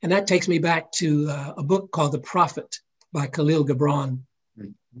 And that takes me back to a book called The Prophet by Khalil Gibran,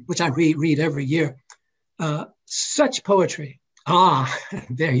 which I read every year. Such poetry. Ah,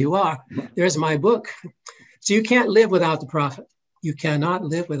 there you are. There's my book. So you can't live without the prophet. You cannot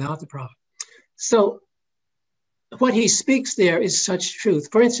live without the prophet. So what he speaks there is such truth.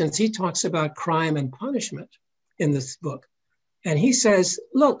 For instance, he talks about crime and punishment in this book. And he says,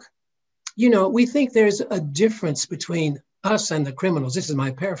 look, you know, we think there's a difference between us and the criminals. This is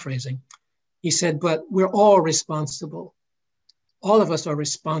my paraphrasing. He said, but we're all responsible. All of us are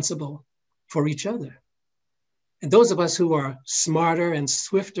responsible for each other. And those of us who are smarter and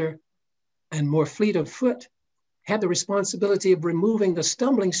swifter and more fleet of foot have the responsibility of removing the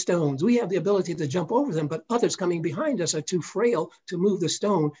stumbling stones. We have the ability to jump over them, but others coming behind us are too frail to move the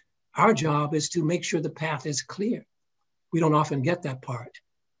stone. Our job is to make sure the path is clear. We don't often get that part.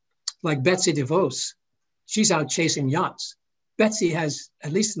 Like Betsy DeVos, she's out chasing yachts. Betsy has,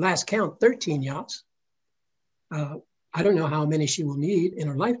 at least last count, 13 yachts. I don't know how many she will need in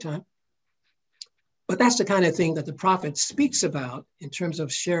her lifetime. But that's the kind of thing that the prophet speaks about in terms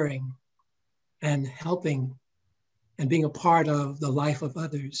of sharing and helping and being a part of the life of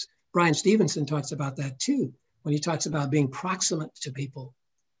others. Brian Stevenson talks about that too, when he talks about being proximate to people,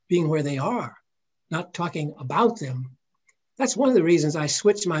 being where they are, not talking about them. That's one of the reasons I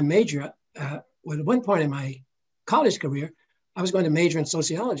switched my major. At one point in my college career, I was going to major in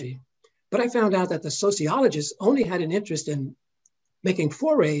sociology, but I found out that the sociologists only had an interest in making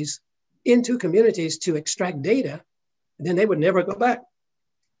forays into communities to extract data, and then they would never go back.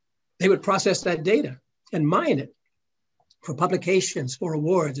 They would process that data and mine it for publications, for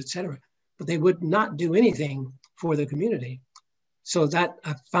awards, et cetera, but they would not do anything for the community. So that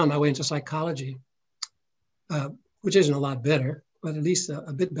I found my way into psychology, which isn't a lot better, but at least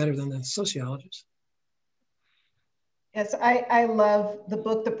a bit better than the sociologists. Yes, I love the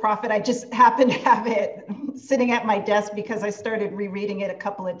book, The Prophet. I just happen to have it sitting at my desk because I started rereading it a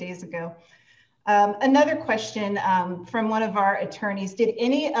couple of days ago. Another question from one of our attorneys: did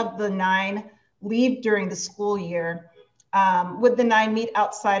any of the 9 leave during the school year? Would the 9 meet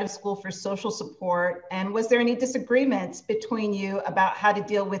outside of school for social support? And was there any disagreements between you about how to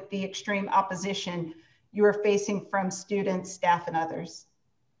deal with the extreme opposition you were facing from students, staff, and others?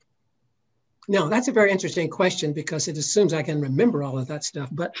 No, that's a very interesting question because it assumes I can remember all of that stuff.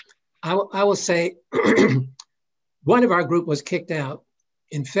 But I will say one of our group was kicked out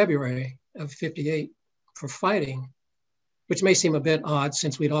in February of '58 for fighting, which may seem a bit odd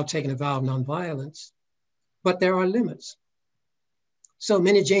since we'd all taken a vow of nonviolence, but there are limits. So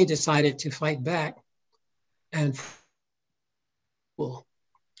Minnie Jane decided to fight back, and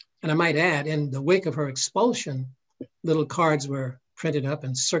I might add, in the wake of her expulsion, little cards were printed up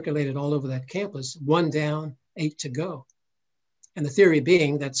and circulated all over that campus: 1 down, 8 to go. And the theory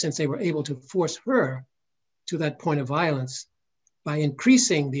being that since they were able to force her to that point of violence, by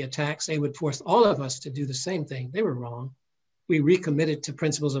increasing the attacks, they would force all of us to do the same thing. They were wrong. We recommitted to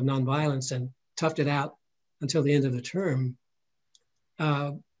principles of nonviolence and toughed it out until the end of the term.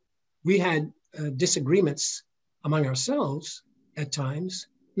 We had disagreements among ourselves at times,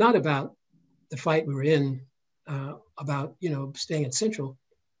 not about the fight we were in, about staying at Central,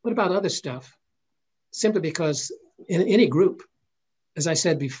 but about other stuff. Simply because in any group, as I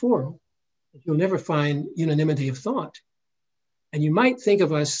said before, you'll never find unanimity of thought. And you might think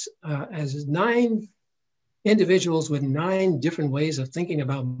of us as 9 individuals with 9 different ways of thinking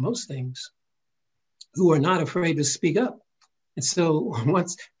about most things, who are not afraid to speak up. And so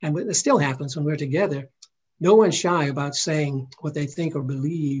and it still happens when we're together, no one's shy about saying what they think or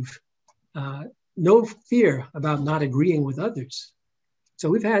believe. No fear about not agreeing with others. So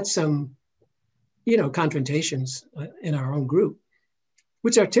we've had some, confrontations in our own group,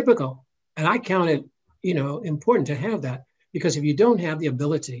 which are typical. And I count it, important to have that, because if you don't have the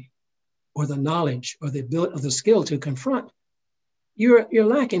ability or the knowledge or the skill to confront, you're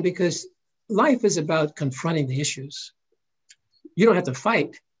lacking, because life is about confronting the issues. You don't have to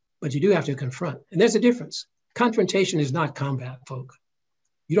fight, but you do have to confront. And there's a difference. Confrontation is not combat, folk.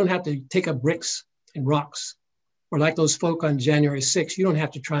 You don't have to take up bricks and rocks, or like those folk on January 6th, you don't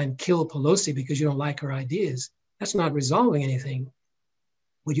have to try and kill Pelosi because you don't like her ideas. That's not resolving anything.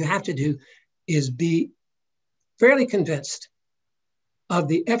 What you have to do is be fairly convinced of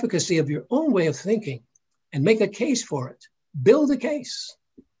the efficacy of your own way of thinking and make a case for it. Build a case.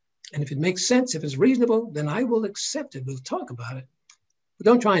 And if it makes sense, if it's reasonable, then I will accept it. We'll talk about it. But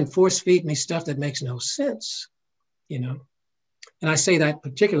don't try and force feed me stuff that makes no sense, And I say that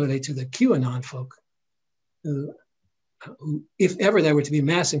particularly to the QAnon folk, who, if ever there were to be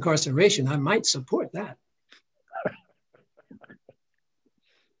mass incarceration, I might support that.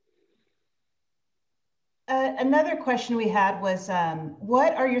 Another question we had was,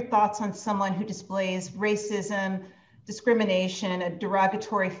 what are your thoughts on someone who displays racism, discrimination, a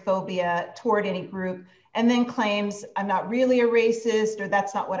derogatory phobia toward any group, and then claims, I'm not really a racist, or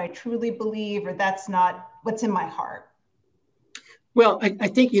that's not what I truly believe, or that's not what's in my heart? Well, I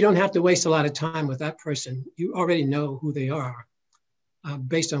think you don't have to waste a lot of time with that person. You already know who they are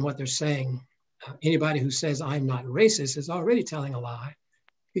based on what they're saying. Anybody who says I'm not racist is already telling a lie,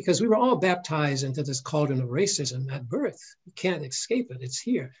 because we were all baptized into this cauldron of racism at birth. You can't escape it. It's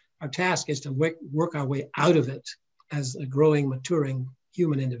here. Our task is to work our way out of it as a growing, maturing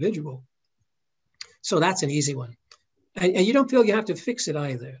human individual. So that's an easy one. And you don't feel you have to fix it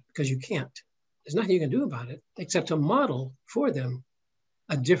either, because you can't. There's nothing you can do about it except to model for them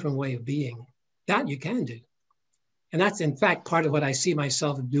a different way of being. That you can do. And that's, in fact, part of what I see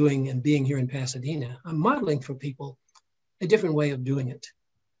myself doing and being here in Pasadena. I'm modeling for people a different way of doing it.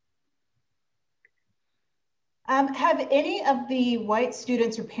 Have any of the white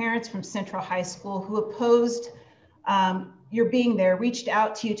students or parents from Central High School who opposed your being there reached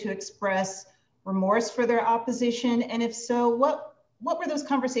out to you to express remorse for their opposition? And if so, what were those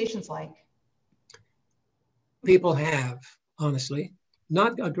conversations like? People have, honestly.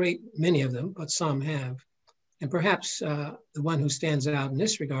 Not a great many of them, but some have. And perhaps the one who stands out in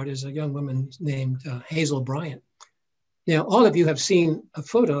this regard is a young woman named Hazel Bryant. Now, all of you have seen a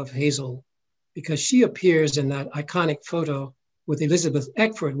photo of Hazel, because she appears in that iconic photo with Elizabeth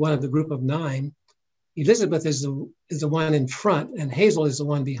Eckford, one of the group of 9. Elizabeth is the one in front, and Hazel is the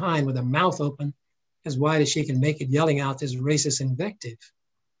one behind with her mouth open as wide as she can make it, yelling out this racist invective.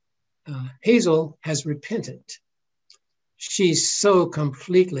 Hazel has repented. She so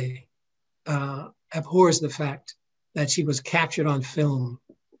completely abhors the fact that she was captured on film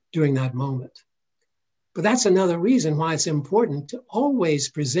during that moment. But that's another reason why it's important to always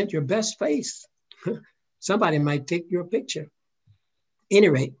present your best face. Somebody might take your picture. At any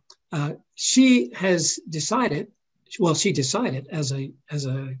rate, she has decided, well, she decided as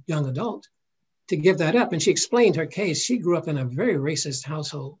a young adult to give that up. And she explained her case. She grew up in a very racist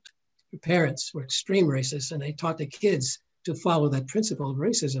household. Her parents were extreme racists, and they taught the kids to follow that principle of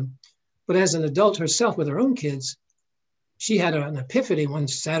racism. But as an adult herself with her own kids, she had an epiphany one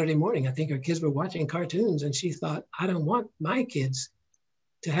Saturday morning. I think her kids were watching cartoons, and she thought, I don't want my kids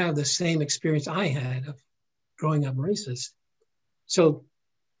to have the same experience I had of growing up racist. So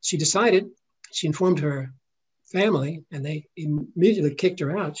she decided, she informed her family, and they immediately kicked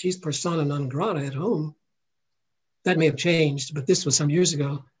her out. She's persona non grata at home. That may have changed, but this was some years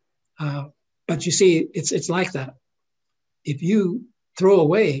ago. But you see, it's like that. If you throw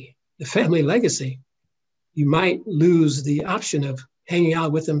away the family legacy, you might lose the option of hanging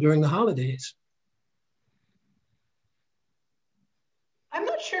out with them during the holidays. I'm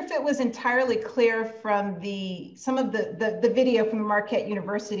not sure if it was entirely clear from some of the video from Marquette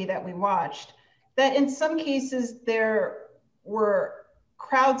University that we watched, that in some cases there were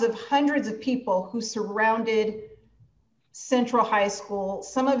crowds of hundreds of people who surrounded Central High School,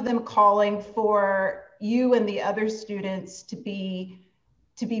 some of them calling for you and the other students to be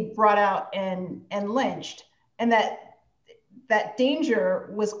brought out and lynched. And that danger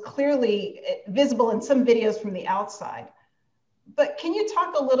was clearly visible in some videos from the outside. But can you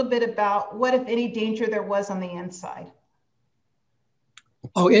talk a little bit about what, if any, danger there was on the inside?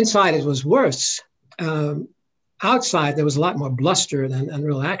 Oh, inside it was worse. Outside, there was a lot more bluster and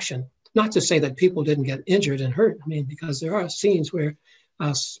real action. Not to say that people didn't get injured and hurt. I mean, because there are scenes where,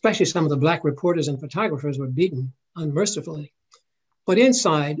 especially some of the Black reporters and photographers were beaten unmercifully. But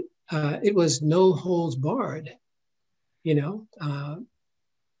inside, it was no holds barred. You know,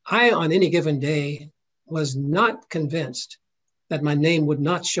 I, on any given day, was not convinced that my name would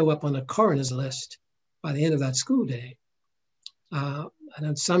not show up on a coroner's list by the end of that school day. And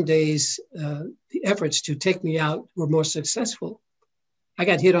on some days, the efforts to take me out were more successful. I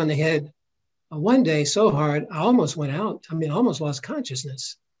got hit on the head one day so hard, I almost went out. I mean, I almost lost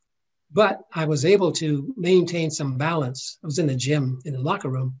consciousness. But I was able to maintain some balance. I was in the gym, in the locker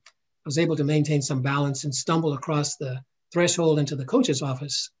room. I was able to maintain some balance and stumble across the threshold into the coach's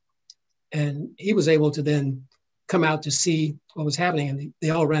office. And he was able to then come out to see what was happening, and they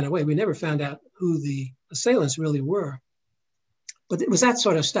all ran away. We never found out who the assailants really were. But it was that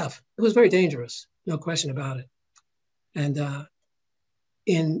sort of stuff. It was very dangerous, no question about it. And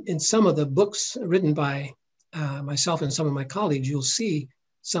in some of the books written by myself and some of my colleagues, you'll see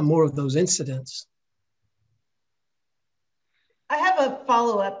some more of those incidents. I have a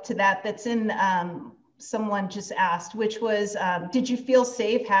follow-up to that that's in someone just asked, which was, did you feel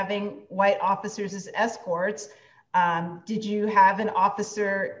safe having white officers as escorts? Did you have an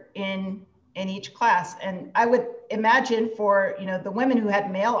officer in each class? And I would imagine for the women who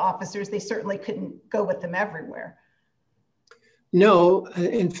had male officers, they certainly couldn't go with them everywhere. No,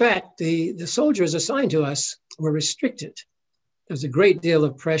 in fact, the soldiers assigned to us were restricted. There was a great deal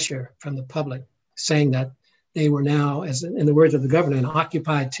of pressure from the public saying that they were now, as in the words of the governor, an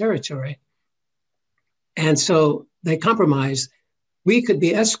occupied territory. And so they compromised. We could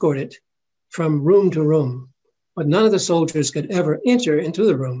be escorted from room to room, but none of the soldiers could ever enter into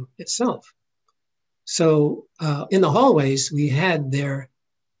the room itself. So in the hallways, we had their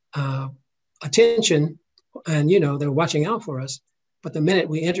attention, and they were watching out for us. But the minute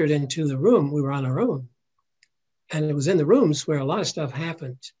we entered into the room, we were on our own. And it was in the rooms where a lot of stuff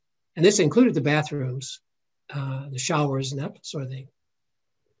happened. And this included the bathrooms, the showers, and that sort of thing.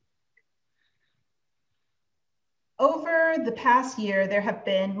 Over the past year, there have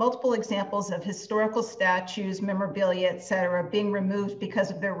been multiple examples of historical statues, memorabilia, et cetera, being removed because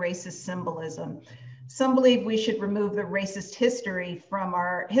of their racist symbolism. Some believe we should remove the racist history from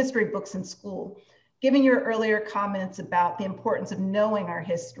our history books in school. Given your earlier comments about the importance of knowing our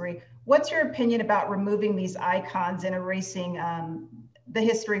history, what's your opinion about removing these icons and erasing the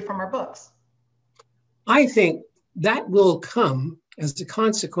history from our books? I think that will come as a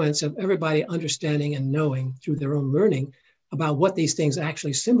consequence of everybody understanding and knowing through their own learning about what these things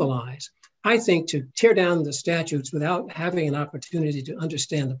actually symbolize. I think to tear down the statues without having an opportunity to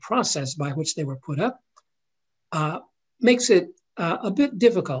understand the process by which they were put up makes it a bit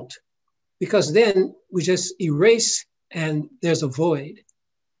difficult, because then we just erase and there's a void.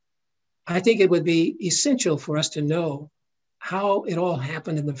 I think it would be essential for us to know how it all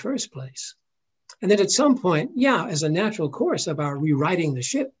happened in the first place. And then at some point, as a natural course of our rewriting the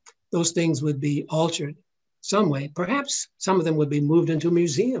ship, those things would be altered some way. Perhaps some of them would be moved into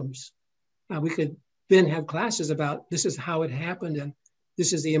museums. We could then have classes about this is how it happened and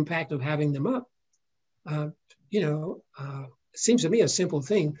this is the impact of having them up. It seems to me a simple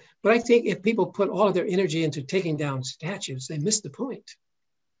thing, but I think if people put all of their energy into taking down statues, they miss the point.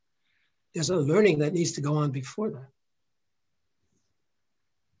 There's a learning that needs to go on before that.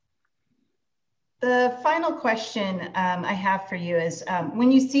 The final question I have for you is,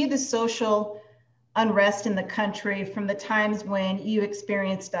 when you see the social unrest in the country from the times when you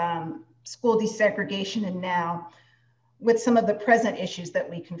experienced school desegregation and now, with some of the present issues that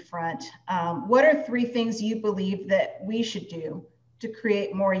we confront, what are 3 things you believe that we should do to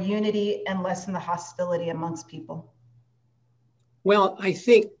create more unity and lessen the hostility amongst people? Well, I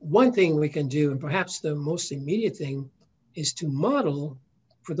think one thing we can do, and perhaps the most immediate thing, is to model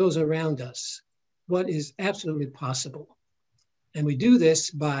for those around us what is absolutely possible. And we do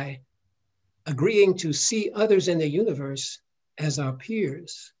this by agreeing to see others in the universe as our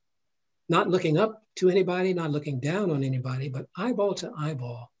peers, not looking up to anybody, not looking down on anybody, but eyeball to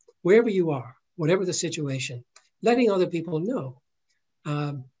eyeball, wherever you are, whatever the situation, letting other people know.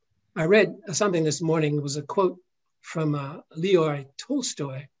 I read something this morning. It was a quote from Leo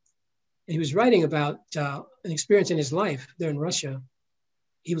Tolstoy. He was writing about an experience in his life there in Russia.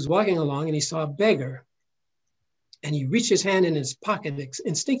 He was walking along and he saw a beggar, and he reached his hand in his pocket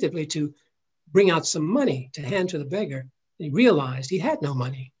instinctively to bring out some money to hand to the beggar. And he realized he had no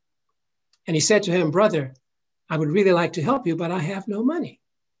money. And he said to him, "Brother, I would really like to help you, but I have no money."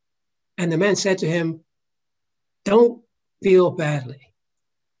 And the man said to him, "Don't feel badly.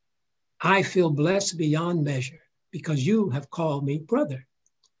 I feel blessed beyond measure because you have called me brother."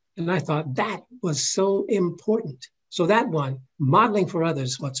 And I thought that was so important. So that one, modeling for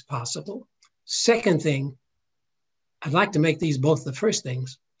others what's possible. Second thing, I'd like to make these both the first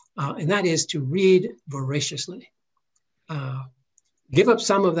things, and that is to read voraciously. Give up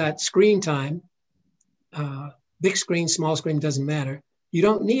some of that screen time. Big screen, small screen, doesn't matter. You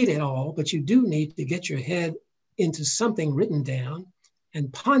don't need it all, but you do need to get your head into something written down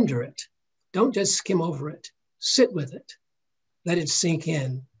and ponder it. Don't just skim over it. Sit with it. Let it sink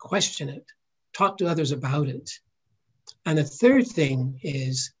in. Question it. Talk to others about it. And the third thing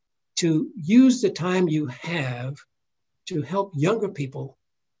is to use the time you have to help younger people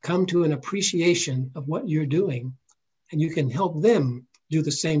come to an appreciation of what you're doing. And you can help them do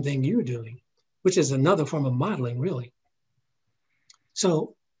the same thing you're doing, which is another form of modeling, really.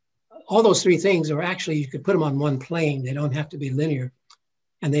 So all those 3 things are actually, you could put them on one plane. They don't have to be linear,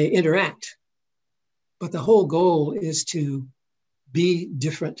 and they interact. But the whole goal is to be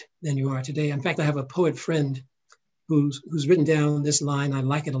different than you are today. In fact, I have a poet friend who's written down this line. I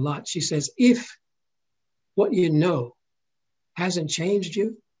like it a lot. She says, "If what you know hasn't changed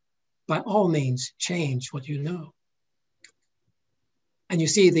you, by all means, change what you know." And you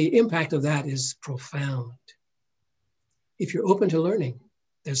see, the impact of that is profound. If you're open to learning,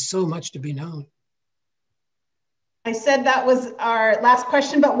 there's so much to be known. I said that was our last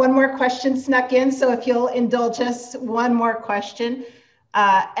question, but one more question snuck in. So if you'll indulge us, one more question.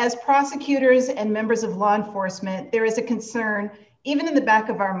 As prosecutors and members of law enforcement, there is a concern, even in the back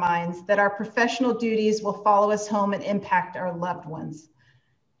of our minds, that our professional duties will follow us home and impact our loved ones.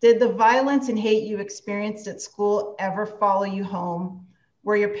 Did the violence and hate you experienced at school ever follow you home?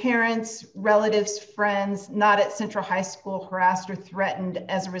 Were your parents, relatives, friends not at Central High School harassed or threatened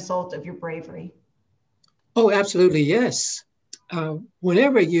as a result of your bravery? Oh, absolutely, yes.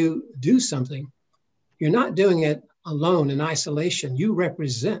 Whenever you do something, you're not doing it alone in isolation. You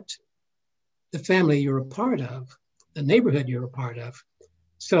represent the family you're a part of, the neighborhood you're a part of.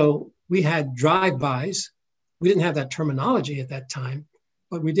 So we had drive-bys. We didn't have that terminology at that time,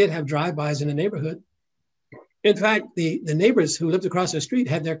 but we did have drive-bys in the neighborhood. In fact, the neighbors who lived across the street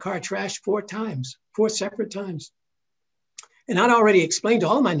had their car trashed 4 times, 4 separate times. And I'd already explained to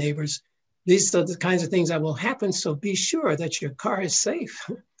all my neighbors, these are the kinds of things that will happen, so be sure that your car is safe.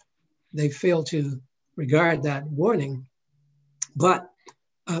 They failed to regard that warning. But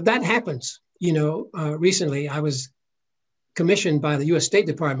that happens. You know, recently I was commissioned by the US State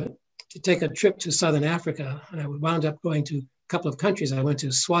Department to take a trip to Southern Africa, and I wound up going to a couple of countries. I went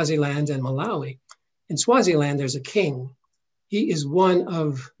to Swaziland and Malawi. In Swaziland, there's a king. He is one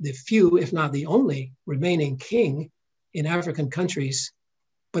of the few, if not the only, remaining king in African countries.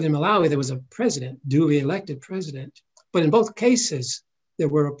 But in Malawi, there was a president, duly elected president. But in both cases, there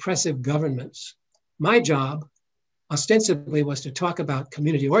were oppressive governments. My job, ostensibly, was to talk about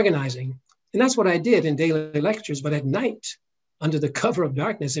community organizing. And that's what I did in daily lectures. But at night, under the cover of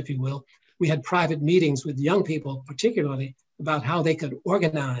darkness, if you will, we had private meetings with young people, particularly about how they could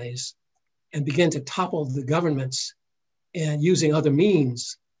organize and begin to topple the governments and using other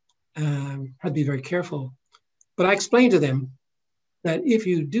means. Had to be very careful. But I explained to them that if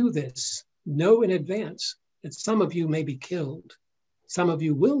you do this, know in advance that some of you may be killed, some of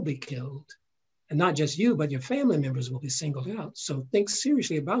you will be killed, and not just you, but your family members will be singled out. So think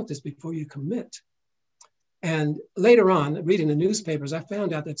seriously about this before you commit. And later on, reading the newspapers, I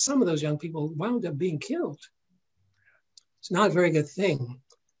found out that some of those young people wound up being killed. It's not a very good thing.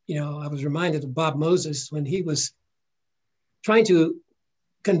 You know, I was reminded of Bob Moses when he was trying to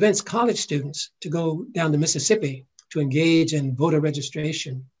convince college students to go down to Mississippi to engage in voter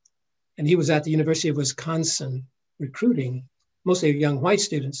registration. And he was at the University of Wisconsin recruiting mostly young white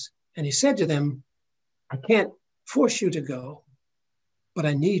students. And he said to them, I can't force you to go, but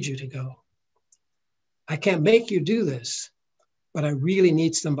I need you to go. I can't make you do this, but I really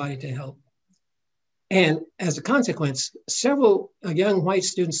need somebody to help. And as a consequence, several young white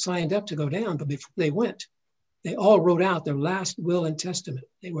students signed up to go down, but before they went, they all wrote out their last will and testament.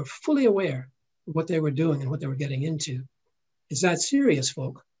 They were fully aware of what they were doing and what they were getting into. It's that serious,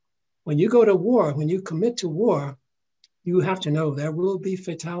 folk. When you go to war, when you commit to war, you have to know there will be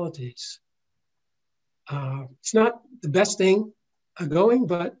fatalities. It's not the best thing going,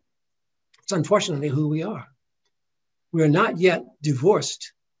 but it's unfortunately who we are. We are not yet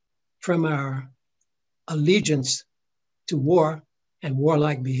divorced from our allegiance to war and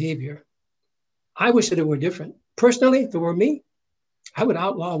warlike behavior. I wish that it were different. Personally, if it were me, I would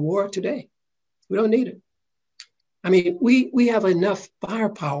outlaw war today. We don't need it. I mean, we have enough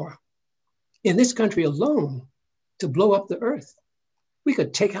firepower in this country alone to blow up the earth. We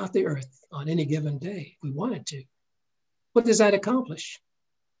could take out the earth on any given day if we wanted to. What does that accomplish?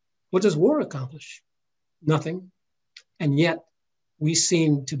 What does war accomplish? Nothing. And yet we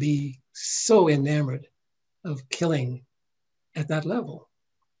seem to be so enamored of killing at that level.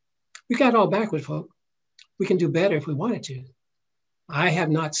 We got it all backward, folks. We can do better if we wanted to. I have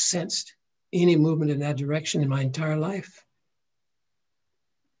not sensed any movement in that direction in my entire life.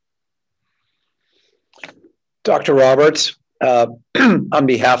 Dr. Roberts, on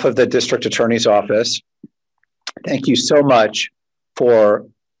behalf of the District Attorney's Office, thank you so much for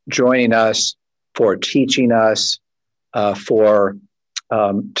joining us, for teaching us, for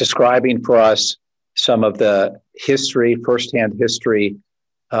describing for us some of the history, firsthand history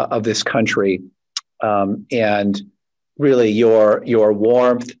of this country. And really your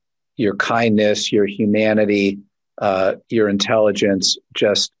warmth, your kindness, your humanity, your intelligence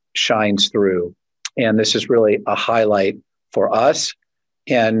just shines through. And this is really a highlight for us.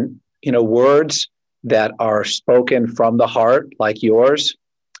 And, you know, words that are spoken from the heart like yours,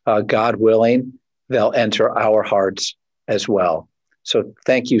 God willing, they'll enter our hearts as well. So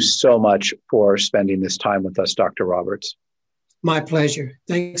thank you so much for spending this time with us, Dr. Roberts. My pleasure.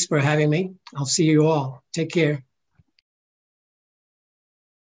 Thanks for having me. I'll see you all. Take care.